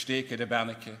 agus bhí stéice de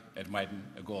banacha maidin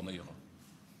a gcóna iho.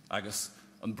 Agus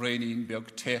an breín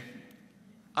beag te.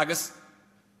 Agus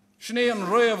sinné an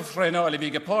roimh tréáil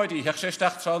bhí go Paidi, heach sé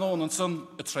steach tránón an sun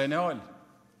a tréáil.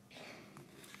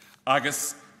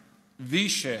 Agus bhí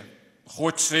sé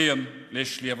Chót séan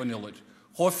leis levan ilid.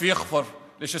 Chó fiachfar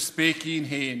leis a spécín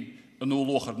héin an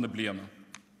úlóchar na bliana.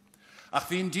 Ach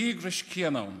bhín dígris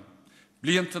céanán,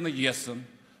 blianta na dhéasan,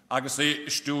 agus é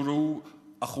stúrú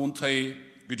a chuntaí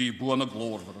go dtí buana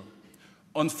glórvara.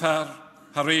 An fear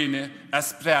haréine a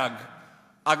spreag,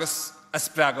 agus a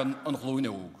spreagan an chlúine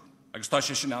óg. agus tá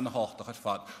sé sin anna háach ar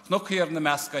fad. Nó chéar na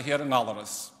measca hir an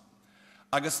alaras.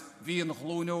 Agus bhí an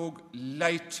chlúneog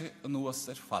leite an nuas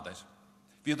ar fadar.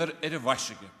 Bhí ar a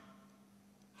bhaisige.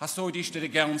 Hasóidíist ar a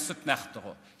gceann sa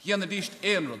nechtacha. Dhéanana díist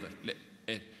éonrada.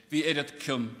 Bhí éad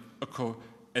cion a có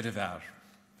ar a bhar.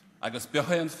 Agus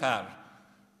becha an fear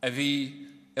a bhí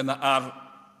ina ar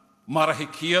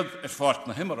marathe ciad ar fáirt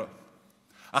na himara.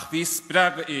 Ach bhí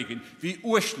spreaga éigean, bhí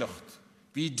uislecht,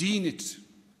 bhí dínit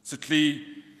sa tlí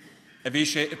a bhí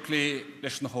sé i plé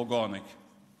leis na hógánig.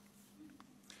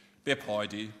 Bé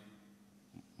Paidi,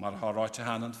 mar háráite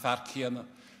hanan fear céanna,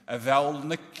 a bheall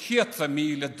na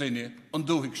 4,000 duine an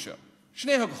dúigh se.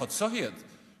 Snéthe go chud sohiad.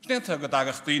 Snéthe go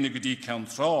dagach daoine go dtí ceann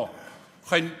rá.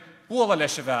 Chun bóla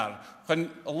leis a bhar, chun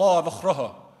láb a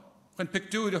chrotha, chun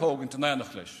pictúide hógann ta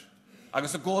nánach leis.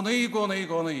 Agus a gcónaí,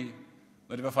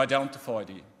 na bheith fá deanta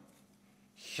Paidi.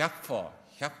 Cheapá,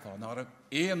 ná a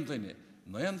éon duine,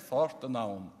 na an fárt a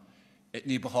nán,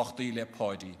 ní beachtaí le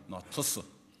Paidi ná tusa.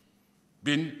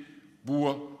 Bin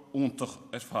bua úntach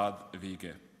ar fad a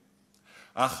bhíige.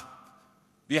 Ach,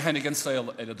 bhí hennig an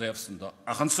saoil ar a dréifsanda.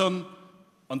 Ach an son,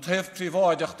 an taobh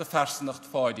príomháideach de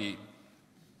fersannacht Paidi,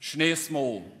 sné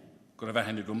smó gur a bheith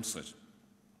hennig umsir.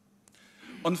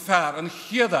 An fear, an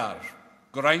chiadar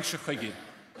go rain se chuige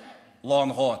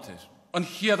lán hátir. An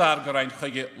chiadar go rain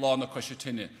chuige lán a coise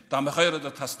tinine. Tá me chairad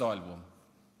a tastáil bhm.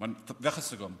 Man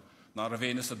bhechas a gom, ná a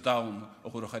bhénas a dam a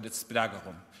chuach chuid spreaga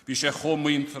gom. Bhí sé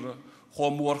chomíntere,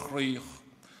 chomórchríoch,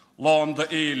 lán de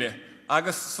éile,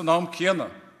 agus san nám céanna,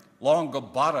 lán go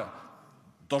bara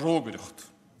do rógaireacht.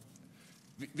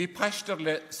 Bhí peistir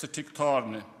le sa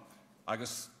tictárne,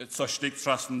 agus sa stig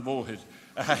trasan bóhid,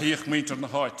 a haíoch mítar na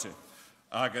háite,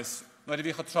 agus na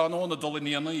bhí cha tránóna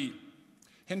dolaníanaí.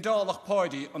 Hindálach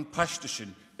Paidi an peiste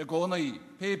sin, i gcónaí,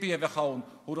 pébí a bheith chán,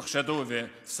 húrach sé dóbheh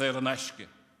séir an eisce.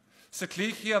 Sa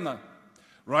clí chéanna,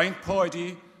 Ryan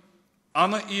Paidi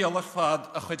anna íalar fad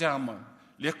a chuideama,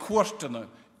 le cuairtana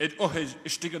id uthid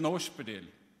istig an óspedéil.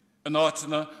 An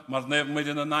áitina mar nefmid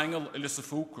in an angel i lis a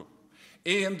fúca.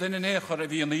 Éon den in échar a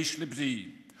bhí an ís le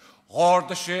brí.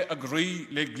 Gháda sé a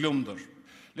grí le glundar.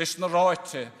 Leis na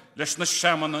ráite, leis na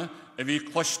seamana a bhí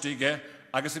cloistige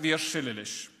agus a bhí ar sile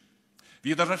leis.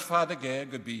 Bhí ar fad a gé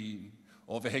go bín,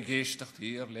 ó bheit géisteach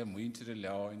tír le muintir i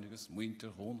leáin agus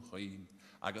muintir hón chaín,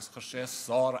 agus chu sé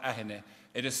sár aithine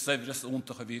ar is sibhras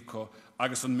úntacha bhí có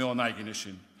agus an meán aigine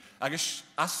sin. Agus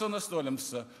asan as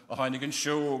dólamsa a tháinig an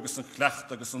seo agus an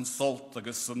clecht agus an solt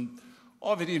agus an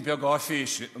ábhíon beag á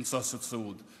féise an sasad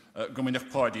súd go miniach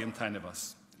Paidi an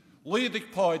tainebas.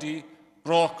 Léadig Paidi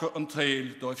brácha an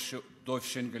tail dóibh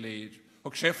sin go léir.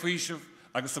 Thug sé faoisih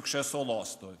agus thug sé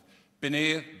sólásdóibh. Bin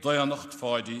doannacht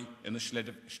Paidi ina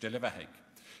stille bheithaig.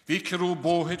 Bhí cirú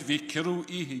bóthid, bhí cirú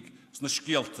íhig sna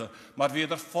scialta, mar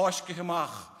bhíad ar fáisce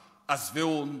amach as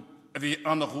bheún a bhí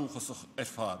anna rúchasach ar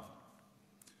fad.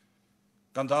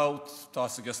 Gan dát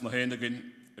tás agus na héanagin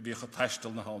a bhí chu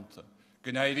taistil na hánta.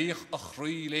 Gnéiríoch a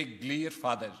chrí le glír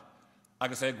fadar,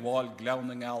 agus ag bháil gleann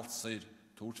an gáil sair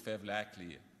túirt feh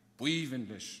leiclí. Buíhann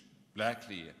leis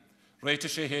leiclí. Réite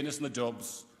sé héanas na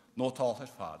jobs, nótáil ar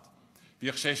fad.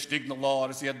 Bhíoh sé stig na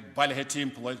láras iad bailithe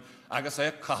timpplaid agus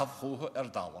é cabh chuatha ar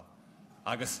dala.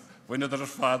 Agus bhainad ar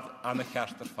fad anna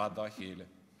cheart ar fad dá chéile.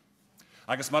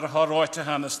 Agus mar a háráite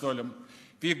hana stoilm,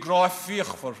 bhí grá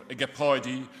fíochfar i g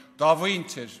Paidi dá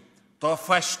bhaintir, dá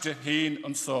feiste héin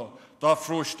an só, dá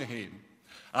fróiste héin.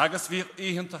 Agus bhí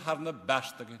íhananta harna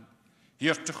bestagin,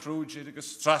 hiirte chrúidir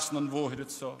agus strasan an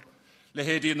bmhóthid só, le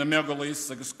héadí na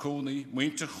megalís agus cúnaí,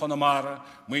 muintir chonamara,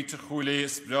 muintir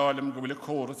chúléis breálim go bhfuil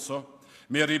córat só,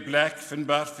 Mary Black,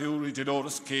 Finbar Fury,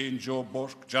 Dolores Kane, Joe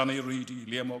Bork, Johnny Reedy,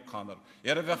 Liam O'Connor.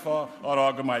 A bheith fá ar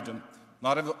ágamaidan,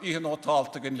 ná a bheith íhan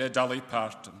ótáltagin le Dolly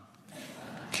Parton.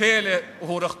 Céile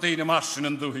thuach daoine marsin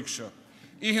an dúigh seo.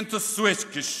 Íhananta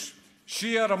suiscis,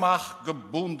 siar amach go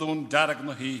búndún darag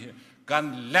na híthe,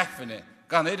 gan lefine,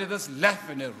 gan éidir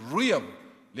lefine riamh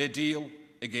le díal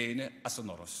I géine as an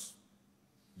oras.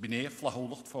 Bné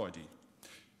flaholacht Paidi.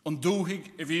 An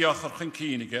dúigh I bhí achar chun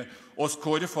cínige os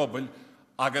cóide phobal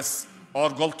agus ar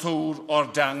goltúr,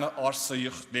 ar danga, ar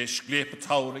saoch leis glépa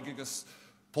táraigh agus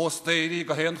postéirí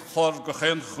go héan chor go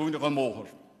chéan chúine an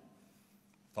móthir.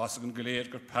 Fás an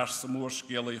goléir gur persa mór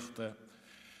scéalaíochta,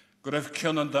 go raibh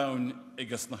cinan dain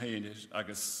agus na héanir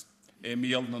agus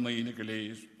míal na naine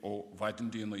goléir ó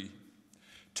bhaidan díanaí.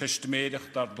 Tuist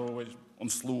méideach dar dóir an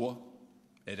slua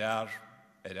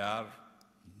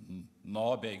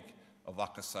nábeg a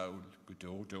bhacha saoil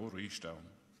go dó rístáin.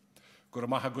 Gur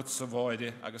maithe gut sa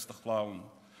bháide agus de chlán,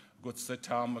 gut sa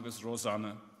Tam agus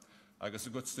Rosanna, agus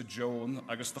gut sa Joan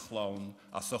agus de chlán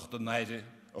a sucht a neide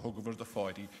a thugabhar de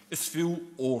Paidi. Is fiú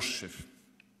órsif.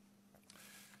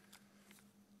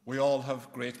 We all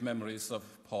have great memories of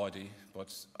Paidi,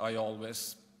 but I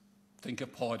always think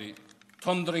of Paidi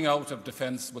thundering out of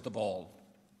defence with the ball.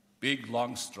 Big,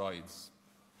 long strides,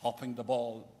 hopping the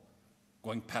ball,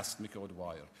 going past Mick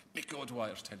O'Dwyer. Mick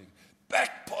O'Dwyer's telling,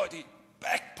 back Paidi,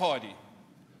 back Paidi.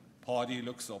 Paidi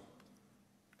looks up.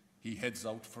 He heads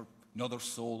out for another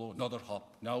solo, another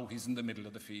hop. Now he's in the middle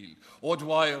of the field.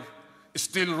 O'Dwyer is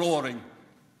still roaring,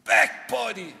 back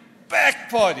Paidi,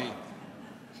 back Paidi.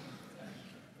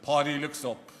 Paidi looks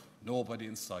up, nobody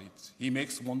in sight. He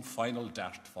makes one final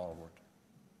dart forward.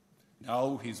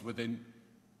 Now he's within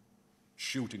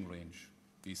shooting range.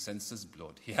 He senses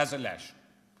blood. He has a lash.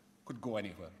 Could go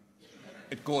anywhere.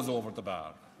 It goes over the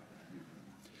bar.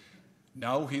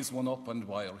 Now he's one up on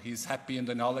Dwyer. He's happy in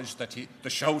the knowledge that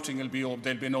the shouting will be over.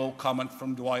 There'll be no comment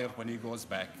from Dwyer when he goes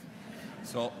back.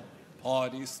 So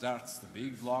Paidi starts the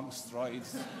big long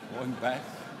strides, going back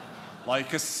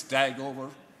like a stag over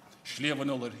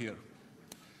Schlevenuller here.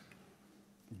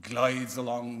 Glides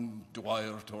along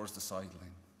Dwyer towards the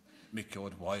sideline. Mick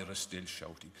O'Dwyer is still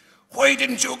shouting, why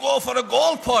didn't you go for a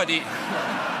goal, Paidi?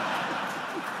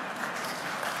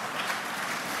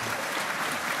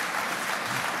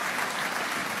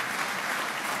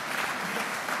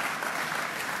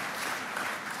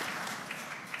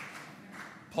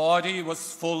 Paidi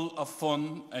was full of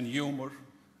fun and humour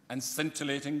and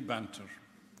scintillating banter.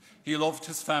 He loved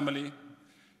his family,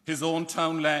 his own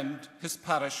town land, his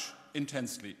parish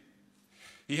intensely.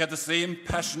 He had the same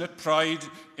passionate pride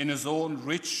in his own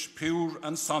rich, pure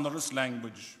and sonorous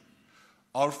language.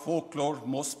 Our folklore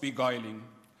most beguiling,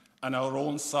 and our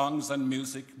own songs and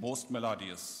music most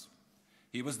melodious.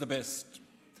 He was the best,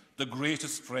 the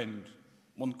greatest friend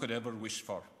one could ever wish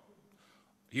for.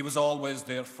 He was always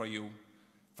there for you,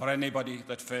 for anybody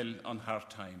that fell on hard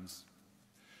times.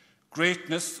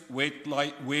 Greatness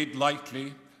weighed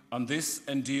lightly on this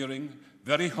endearing,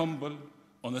 very humble,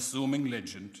 unassuming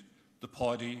legend, the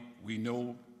Paidi we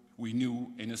knew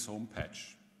in his home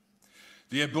patch.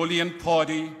 The ebullient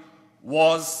Paidi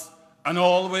was and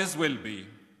always will be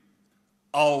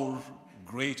our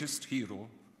greatest hero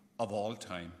of all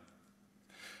time.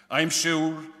 I'm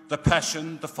sure the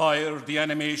passion, the fire, the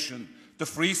animation, the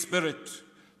free spirit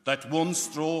that once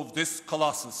drove this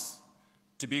colossus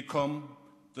to become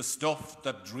the stuff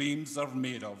that dreams are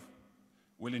made of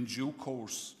will in due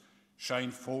course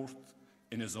shine forth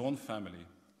in his own family,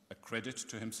 a credit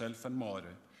to himself and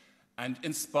Máire, and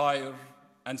inspire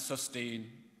and sustain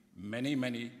many,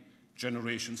 many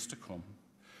generations to come.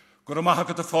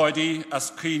 Guramahagat the Paidi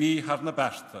as Kini har na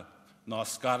berta, na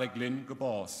Scarriglin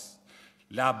gabas,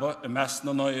 Labba emas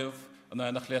na noyev, and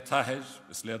I nachle tahir,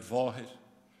 is led vahir,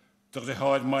 the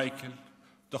Hard Michael,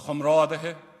 the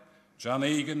Chumradahe, John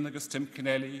Egan, agus Tim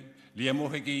Kennelly, Liam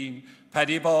O'Higgin,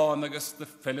 Paddy Bawn, agus the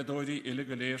Felidori,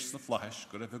 Illegaleers, the Flash,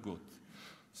 good have a good.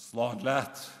 Slán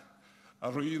lat, a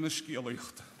ruin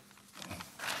scialacht.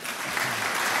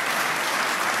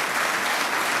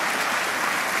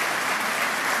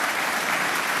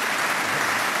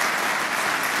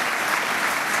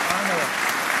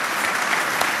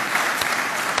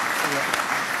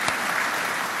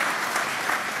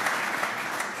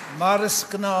 Maris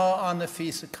gná anna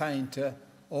fís a cainte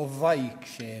ó bhaig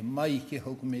sé, maic I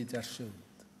thug méid súd.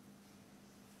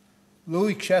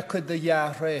 Luig sé could the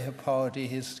Ciarraí Paidi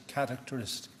his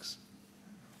characteristics.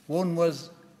 One was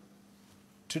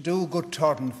to do good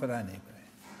turn for anybody.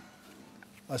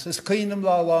 As is cínam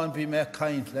láháin bhí mé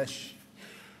caint leis,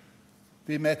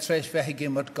 bhí mé treis bheith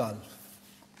gimmert golf.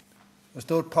 As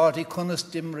dúirt Paidi conas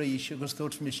dimrís agus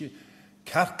dúirt mi sé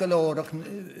cargalórach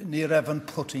ní raibh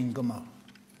putting go maith.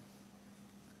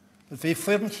 Bhí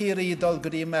fuireann Ciarraí dul go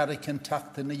dtí American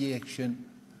tachta na dhéag sin,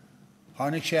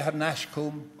 tháinig sé ar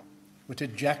Nashcombe with a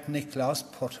Jack Nicklaus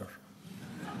putter.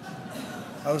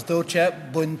 I was dúirt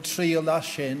sé buin tríal lá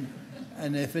sin,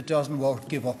 and if it doesn't work,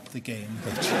 give up the game.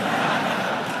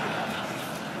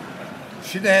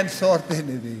 Sin éon sort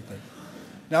duine bhí.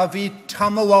 Ná bhí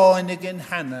Tom amháinnig in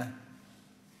Hannah,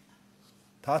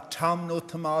 tá Tom nó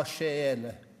Tomás sé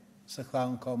éile sa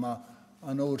chlann comma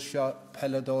an úr seo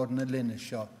pelador na linne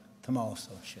seo Tomás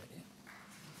ó sé.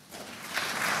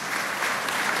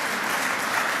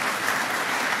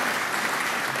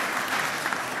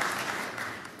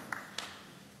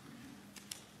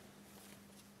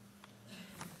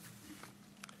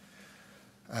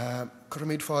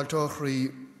 Cwrmid fáilteach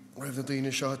rí raibh na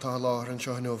daoine seo tá láthar an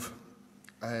seo inmh.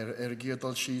 Ar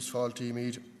géadal síos fáiltaí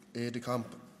míad éad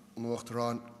camp an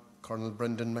Uachtarán Colonel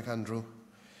Brendan McAndrew,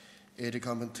 éad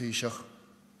camp an Taoiseach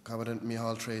Commandant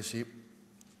Micheál Tracy,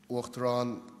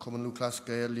 Uachtarán Cumann Lucas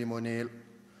Gael Liam O'Neill,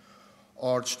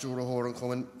 Ard Stúr O'Horan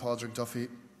Cumann Padraig Duffy,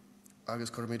 agus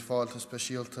gur míid fáilte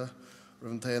speisialta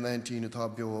roimh an 19 atá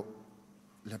beo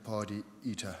le Paidi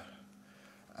ita.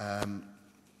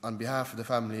 On behalf of the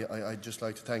family, I'd just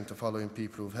like to thank the following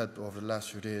people who've helped over the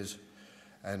last few days,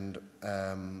 and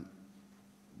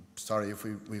sorry if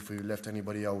we left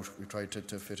anybody out. We tried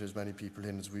to fit as many people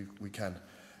in as we can.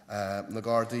 Na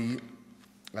Gardaí,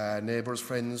 neighbours,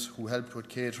 friends who helped with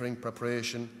catering,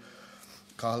 preparation,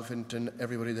 Cathal Finton,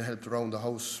 everybody that helped around the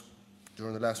house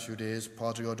during the last few days,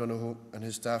 Patrick O'Donoghue and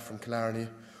his staff from Ciarraí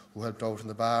who helped out in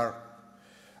the bar,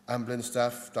 ambulance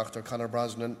staff, Dr. Conor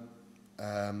Brosnan,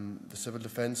 the civil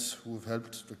defence who've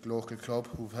helped, the local club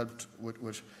who've helped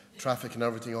with traffic and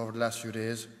everything over the last few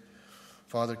days,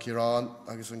 Father Ciarraí,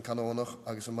 agus an Canónach,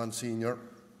 agus an Monsignor,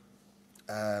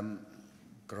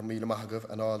 Gramila Mahagav,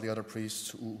 and all the other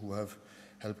priests who have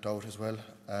helped out as well.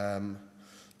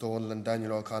 Donal and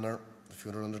Daniel O'Connor, the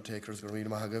funeral undertakers, Gramila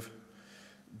Mahagav,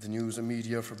 the news and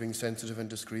media for being sensitive and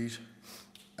discreet.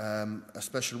 A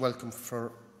special welcome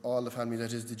for all the family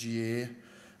that is the GAA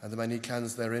and the many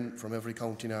clans therein from every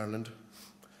county in Ireland.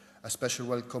 A special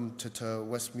welcome to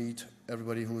Westmeath,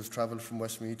 everybody who has travelled from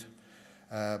Westmeath.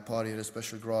 Paidi had a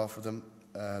special draw for them.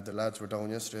 The lads were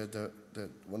down yesterday.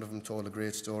 One of them told a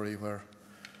great story where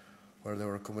they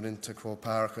were coming into Croke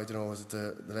Park. I don't know, was it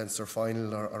the Leinster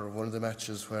final or one of the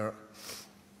matches where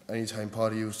anytime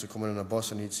Paidi used to come in on a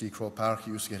bus and he'd see Croke Park,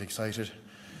 he used to get excited.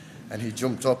 And he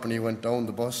jumped up and he went down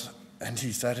the bus and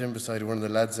he sat in beside one of the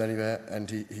lads anyway, and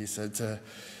he said to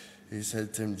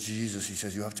him, Jesus, he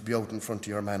says, you have to be out in front of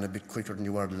your man a bit quicker than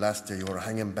you were the last day. You were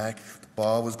hanging back, the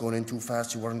ball was going in too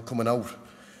fast, you weren't coming out.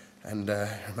 And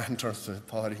your man turns to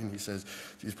Paidi and he says,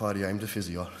 geez, Paidi, I'm the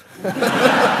physio.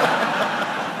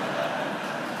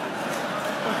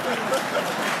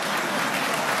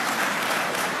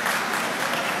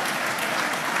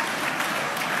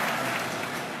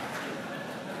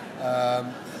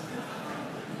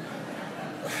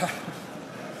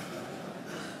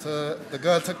 To the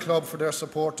Gaeltacht Club for their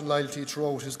support and loyalty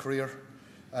throughout his career.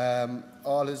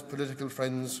 All his political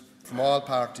friends from all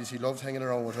parties, he loved hanging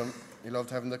around with them. He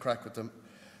loved having the crack with them.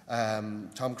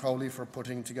 Tom Crowley for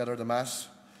putting together the Mass.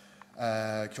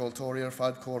 Ceol Tóir,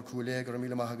 Fad Cór Cúile,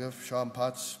 Gramila Mahagav, Sean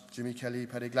Potts, Jimmy Kelly,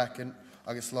 Paddy Glacken,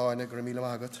 Agus Láine, Gramila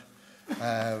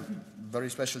Mahagat. Very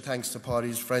special thanks to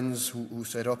Paidi's friends who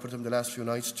stayed up with him the last few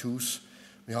nights, Toos,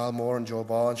 Micheál Moore and Joe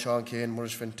Baughan, Sean Kane,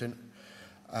 Maurice Finton.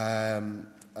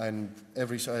 And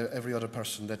every other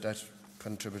person that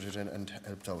contributed and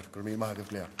helped out. Gramila Mahagav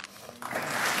Glea.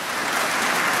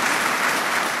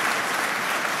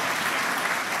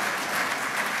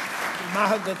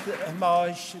 Mahagat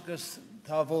Marsh, because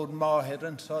Tavod Marhead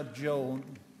and saw Joan.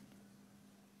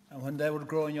 And when they were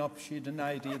growing up, she had an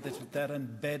idea that if they're in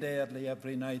bed early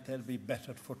every night, they'll be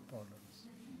better footballers.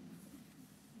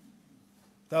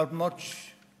 Without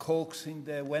much coaxing,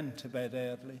 they went to bed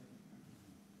early.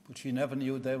 But she never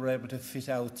knew they were able to fit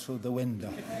out through the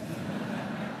window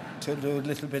to do a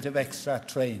little bit of extra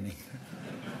training.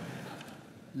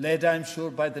 Led, I'm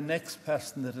sure, by the next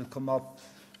person that will come up,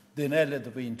 Dinella the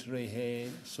Wintry Hay,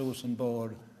 Susan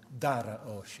Board, Dara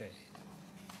O'Shea.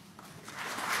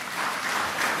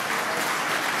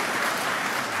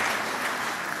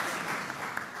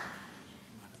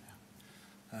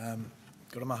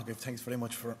 Guramahagiv, thanks very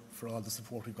much for all the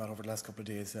support we've got over the last couple of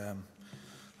days. I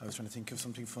was trying to think of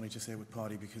something funny to say with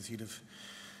Paidi because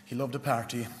he loved a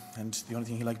party, and the only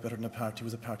thing he liked better than a party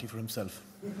was a party for himself.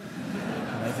 And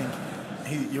I think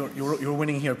you're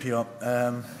winning here, Pio.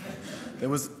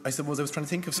 I suppose I was trying to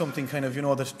think of something kind of,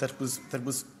 that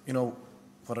was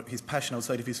what his passion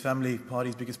outside of his family.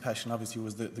 Paidi's biggest passion obviously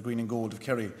was the green and gold of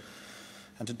Kerry.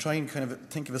 And to try and kind of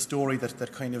think of a story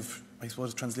that kind of, I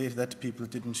suppose, translated that to people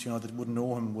that didn't, that wouldn't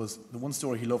know him, was the one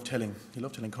story he loved telling. He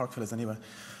loved telling Cork fellas anyway.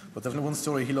 But the one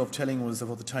story he loved telling was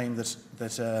about the time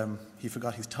that he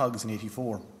forgot his togs in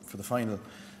 '84 for the final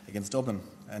against Dublin.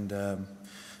 And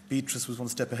Beatrice was one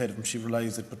step ahead of him. She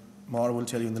realised it, but Maura will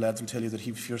tell you and the lads will tell you that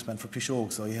he was fierce man for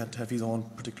Pishogue, so he had to have his own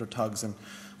particular togs and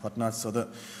whatnot. So the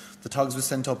togs were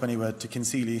sent up anyway to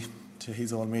Kinseely, to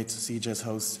his old mate CJ's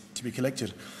house, to be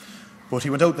collected. But he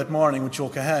went out that morning with Joe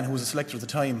Cahan, who was a selector at the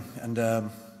time, and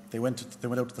they went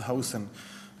out to the house, and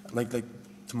like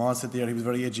Tomas said there, he was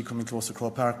very edgy coming close to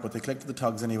Croke Park, but they collected the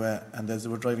togs anyway, and as they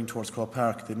were driving towards Croke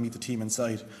Park, they'd meet the team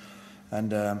inside.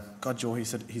 And God, Joe, he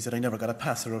said, I never got a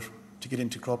passer to get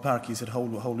into Croke Park. He said, how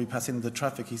will we pass in the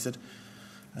traffic? He said,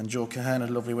 and Joe Cahan had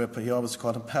a lovely way, but he always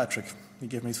called him Patrick. He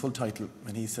gave me his full title,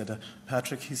 and he said,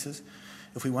 Patrick, he says,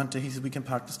 if we want to, he says, we can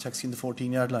park this taxi in the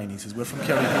 14-yard line. He says, we're from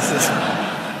Kerry, he says.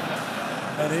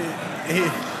 And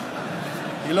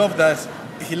he loved that.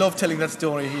 he loved telling that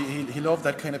story. He loved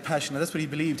that kind of passion. And that's what he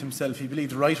believed himself. He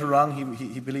believed right or wrong,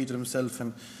 he believed it himself.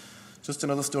 And just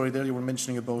another story there you were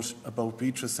mentioning about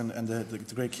Beatrice and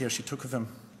the great care she took of him.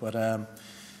 But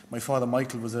my father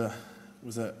Michael was a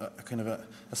kind of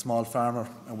a small farmer,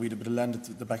 and we had a bit of land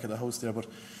at the back of the house there, but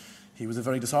he was a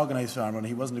very disorganised farmer, and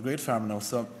he wasn't a great farmer now.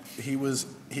 So he was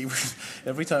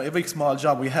every small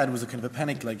job we had was a kind of a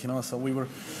panic, like, you know. So we were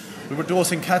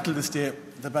dosing cattle this day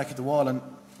at the back of the wall, and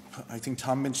I think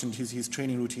Tom mentioned his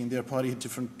training routine there. Paidi had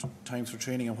different times for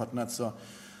training and whatnot. So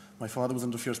my father was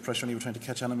under fierce pressure, and he was trying to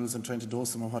catch animals and trying to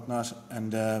dose them and whatnot.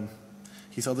 And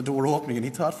he saw the door opening, and he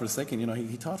thought for a second,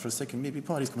 maybe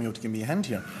Paidi's coming out to give me a hand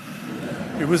here.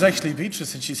 It was actually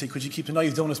Beatrice, and she said, "Could you keep the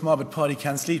knives down a small bit? Paidi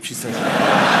can't sleep," she said.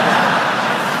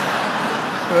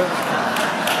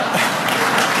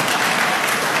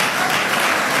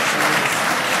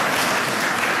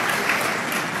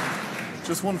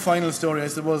 Just one final story, I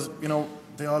suppose. You know,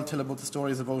 they all tell about the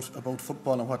stories about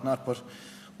football and whatnot, but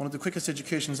one of the quickest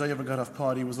educations I ever got off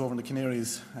Paidi was over in the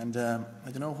Canaries, and I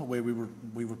don't know what way we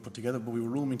were put together, but we were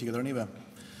rooming together anyway,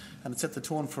 and it set the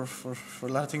tone for a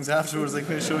lot of things afterwards. I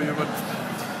can assure you. But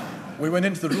we went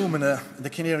into the room in the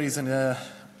Canaries, and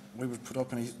we were put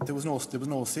up, and there was no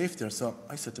safe there. So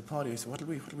I said to Paidi, I said, what do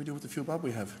we do with the few bob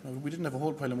we have? Now, we didn't have a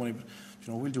whole pile of money, but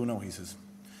you know, we'll do now. He says,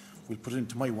 we'll put it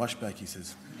into my wash bag. He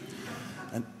says.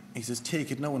 And he says, take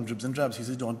it now in dribs and drabs. He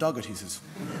says, don't dog it, he says.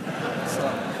 So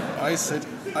I said,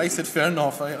 fair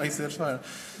enough. I said, fine.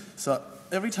 So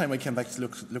every time I came back to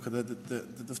look at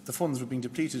the funds were being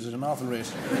depleted at an awful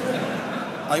rate.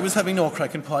 I was having no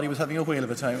crack, and Paidi was having a whale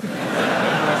of a time.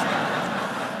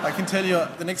 I can tell you,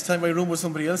 the next time my room was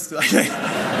somebody else, we use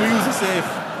a safe.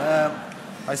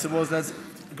 I suppose that's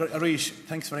Arish,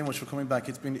 thanks very much for coming back.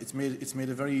 It's made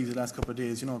it very easy the last couple of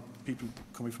days. You know, people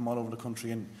coming from all over the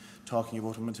country and talking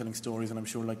about him and telling stories. And I'm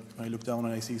sure, like, when I look down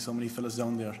and I see so many fellas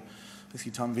down there, I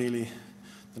see Tom Bailey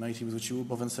the night he was with you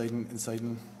above inside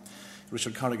in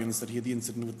Richard Corrigan's, that he had the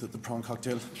incident with the prawn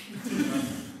cocktail.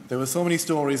 There were so many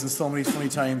stories and so many funny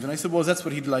times, and I suppose that's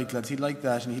what he'd like, lads. He'd like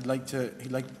that, and he'd like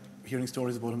hearing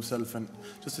stories about himself. And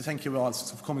just to thank you all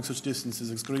for coming such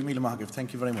distances.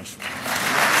 Thank you very much.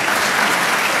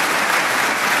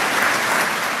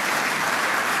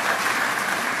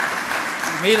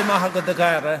 Míle maith go de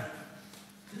gara,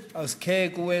 as cé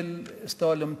gohfuil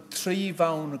stáilm 3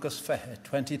 bhaun agus fethe,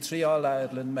 23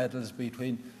 All-Ireland medals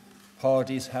between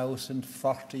Paidi's house and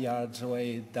 40 yards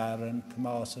away, Darren,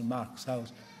 Tomas and Mark's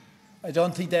house. I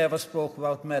don't think they ever spoke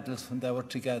about medals when they were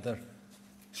together.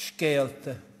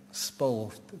 Scéalta,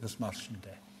 sport agus marsin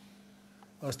de.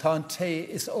 As tá an té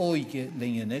is óige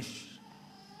linganis,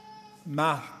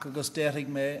 Mark agus derig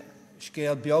me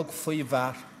scéal beag faoi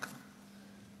bharc.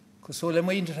 Because all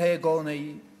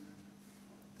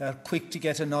they're quick to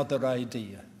get another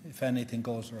idea if anything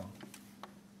goes wrong.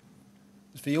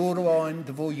 As we orwain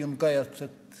the William Gaelt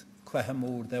at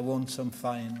Quahamur, they won some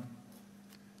final.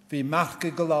 We Mark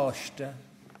Galashta.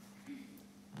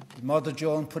 Mother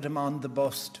Joan put him on the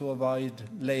bus to avoid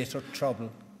later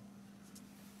trouble.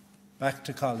 Back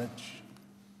to college.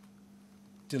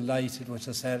 Delighted with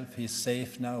herself, he's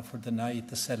safe now for the night,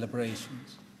 the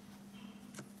celebrations.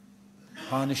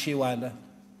 Hanashiwala,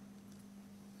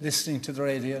 listening to the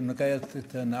radio in the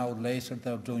Gaeltacht, an hour later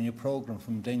they're doing a programme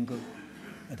from Dingle,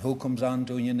 and who comes on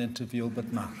doing an interview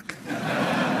but Mark?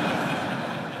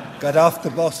 Got off the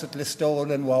bus at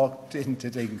Listowel and walked into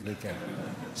Dingle again.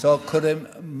 So could him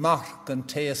Mark and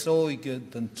Teas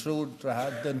Oigud and Trúd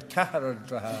Drahad and Cahar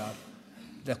Drahad,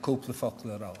 the couple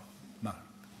Fokler Rao, Mark.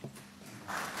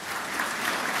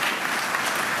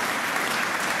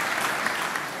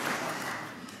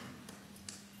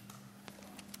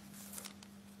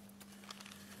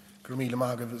 Míle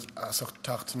maith asach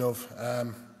tacht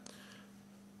nómh.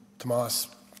 Tomas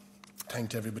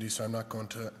thanked everybody, so I'm not going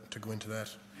to go into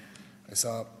that. I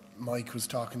saw Mike was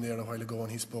talking there a while ago,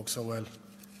 and he spoke so well.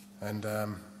 And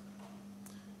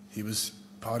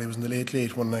Paidi was in the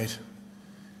late one night,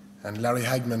 and Larry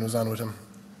Hagman was on with him.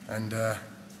 And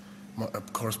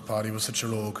of course, Paidi was such a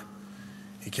rogue.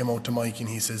 He came out to Mike and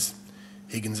he says,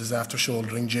 Higgins is after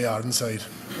shouldering JR inside.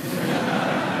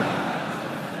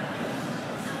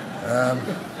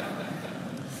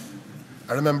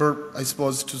 I remember, I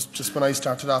suppose, just when I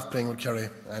started off playing with Ciarraí,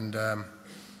 and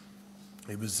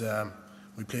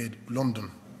we played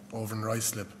London over in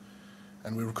Ruislip,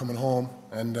 and we were coming home,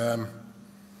 and of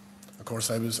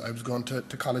course I was going to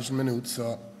college in Maynooth,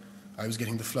 so I was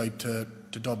getting the flight to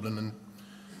Dublin, and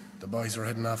the boys were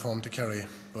heading off home to Ciarraí,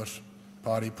 but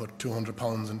Paidi put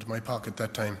 £200 into my pocket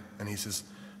that time, and he says,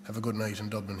 have a good night in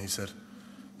Dublin, he said.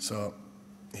 So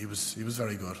he was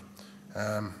very good.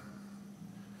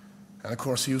 And of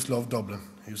course, he used to love Dublin.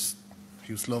 He used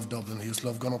to love Dublin. He used to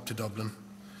love going up to Dublin.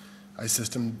 I said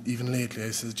to him, even lately,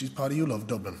 I said, geez, Paidi, you love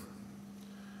Dublin.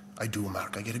 I do,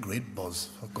 Mark. I get a great buzz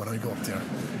when I go up there.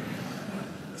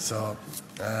 So,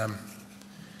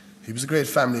 he was a great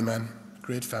family man.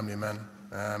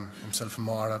 Himself and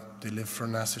Mara, they lived for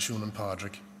Nassashun and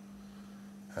Padraig.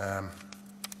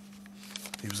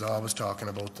 He was always talking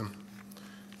about them.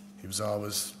 He was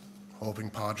always hoping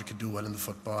Padraig could do well in the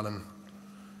football, and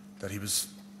that he was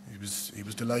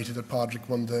delighted that Padraig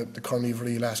won the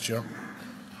Ciarraí last year.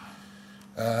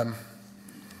 I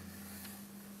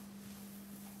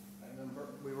remember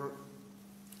we were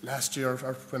last year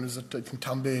when it was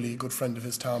Tom Bailey, a good friend of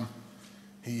his, Tom.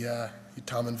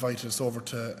 Tom invited us over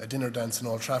to a dinner dance in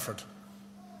Old Trafford.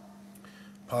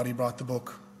 Paidi brought the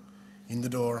book in the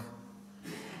door.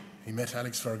 He met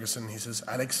Alex Ferguson. He says,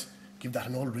 "Alex, give that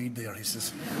an old read there," he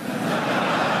says.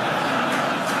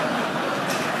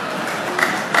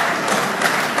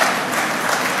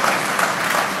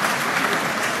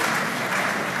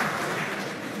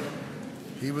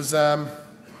 He was,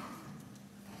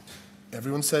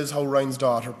 everyone says how Ryan's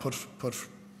daughter put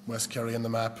West Kerry on the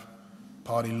map.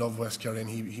 Paidi loved West Kerry, and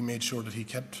he made sure that he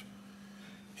kept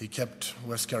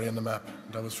West Kerry on the map,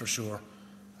 that was for sure.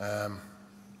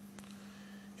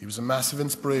 He was a massive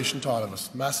inspiration to all of us,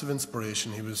 massive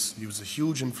inspiration. He was a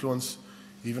huge influence.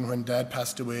 Even when Dad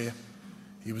passed away,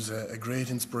 he was a great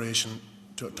inspiration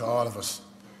to all of us.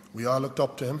 We all looked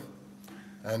up to him,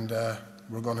 and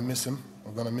we're going to miss him.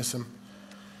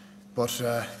 But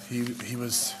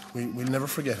we'll never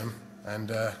forget him,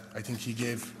 and I think he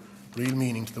gave real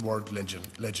meaning to the word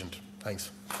legend.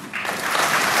 Thanks.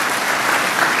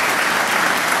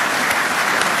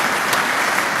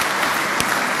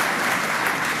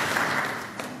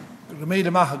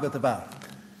 Míle maithe go bhar.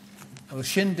 Agus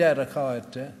sin deir a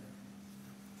cáirte,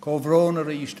 cóhrón a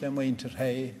ríist le muintir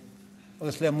hé,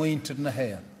 agus le muintir na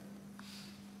héan.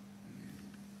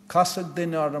 Casag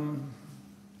din orm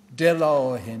de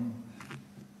lá hin,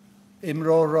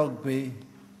 imró rugby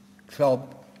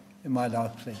club I mai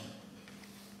láchling.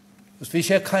 Agus bhí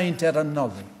sé caint an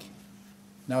nolig,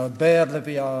 ná béir le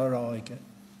bhí áráige.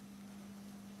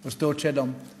 Agus dúirt sé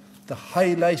dom, the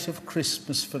highlight of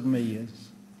Christmas for me is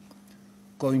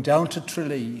going down to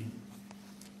Tralee,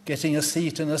 getting a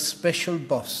seat in a special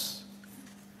bus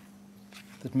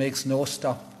that makes no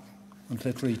stop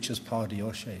until it reaches Paidi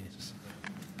O'Shea's,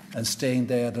 and staying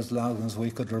there as long as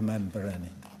we could remember any.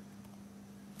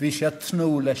 Bhí sé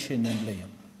tnú le sin in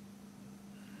Liam.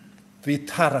 Bhí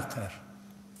tarachar.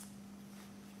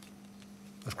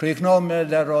 As críoch ná me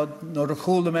le rod, nór a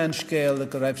chúla men scéal a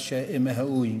go raibh sé imethe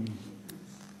uing.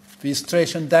 Bhí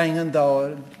stréis an daingan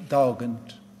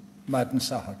dágant, Madden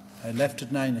Sahar. I left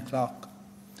at 9 o'clock,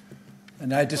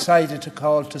 and I decided to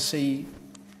call to see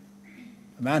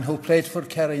a man who played for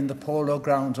Kerry in the polo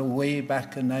grounds way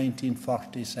back in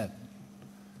 1947.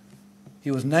 He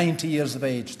was 90 years of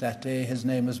age that day. His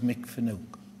name was Mick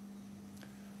Finuke.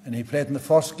 And he played in the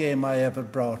first game I ever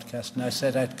broadcast, and I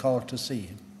said I'd call to see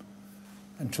him.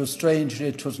 And 'twas strangely,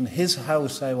 it was in his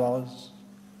house I was,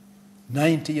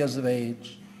 90 years of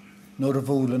age, nor a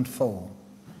bhúil and phone.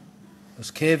 As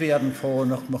céhí ar an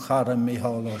fónach mo charam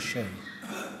Micheál O'Shea.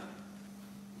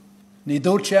 Ní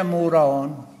dúirt sé mór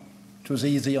an, 'twas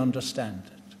easy to understand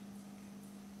it.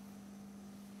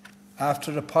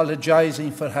 After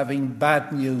apologizing for having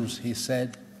bad news, he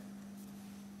said,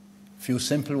 few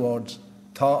simple words,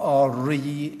 Tá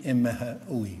áirí imethe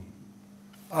uim.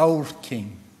 Our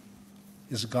king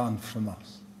is gone from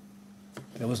us.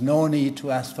 There was no need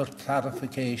to ask for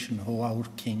clarification who our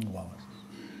king was.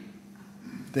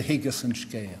 The Higgis and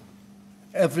Scale.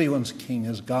 Everyone's king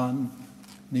is gone.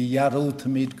 Ní jarú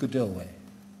tamid godóe.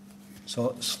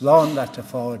 So slán let a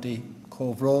fádi,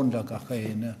 cóhrón le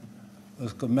gachéine,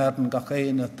 agus go merdan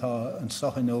gachéine tá an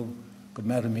sochanó go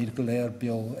meramid go léir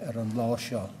bio an lá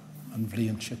seo an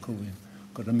bblion se cúin.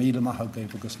 Go a míle maithe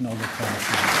gaibh agus nála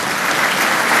cáisi.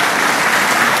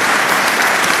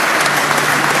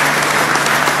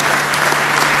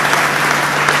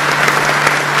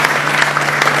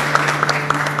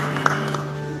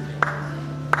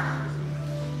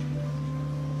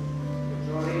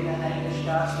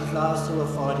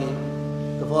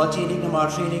 Bháiltínig na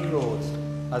Martrínig Road,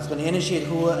 agus gan éine siad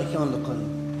thua a cheanlachan,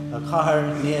 a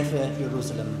chathair néfa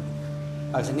Jerusalem.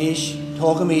 Agus aníis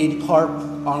tógamíd corp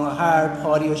an a thar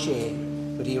Paidi O'Shea,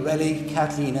 go dtí reilí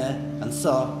Catlína an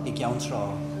sa I gceann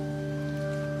trá.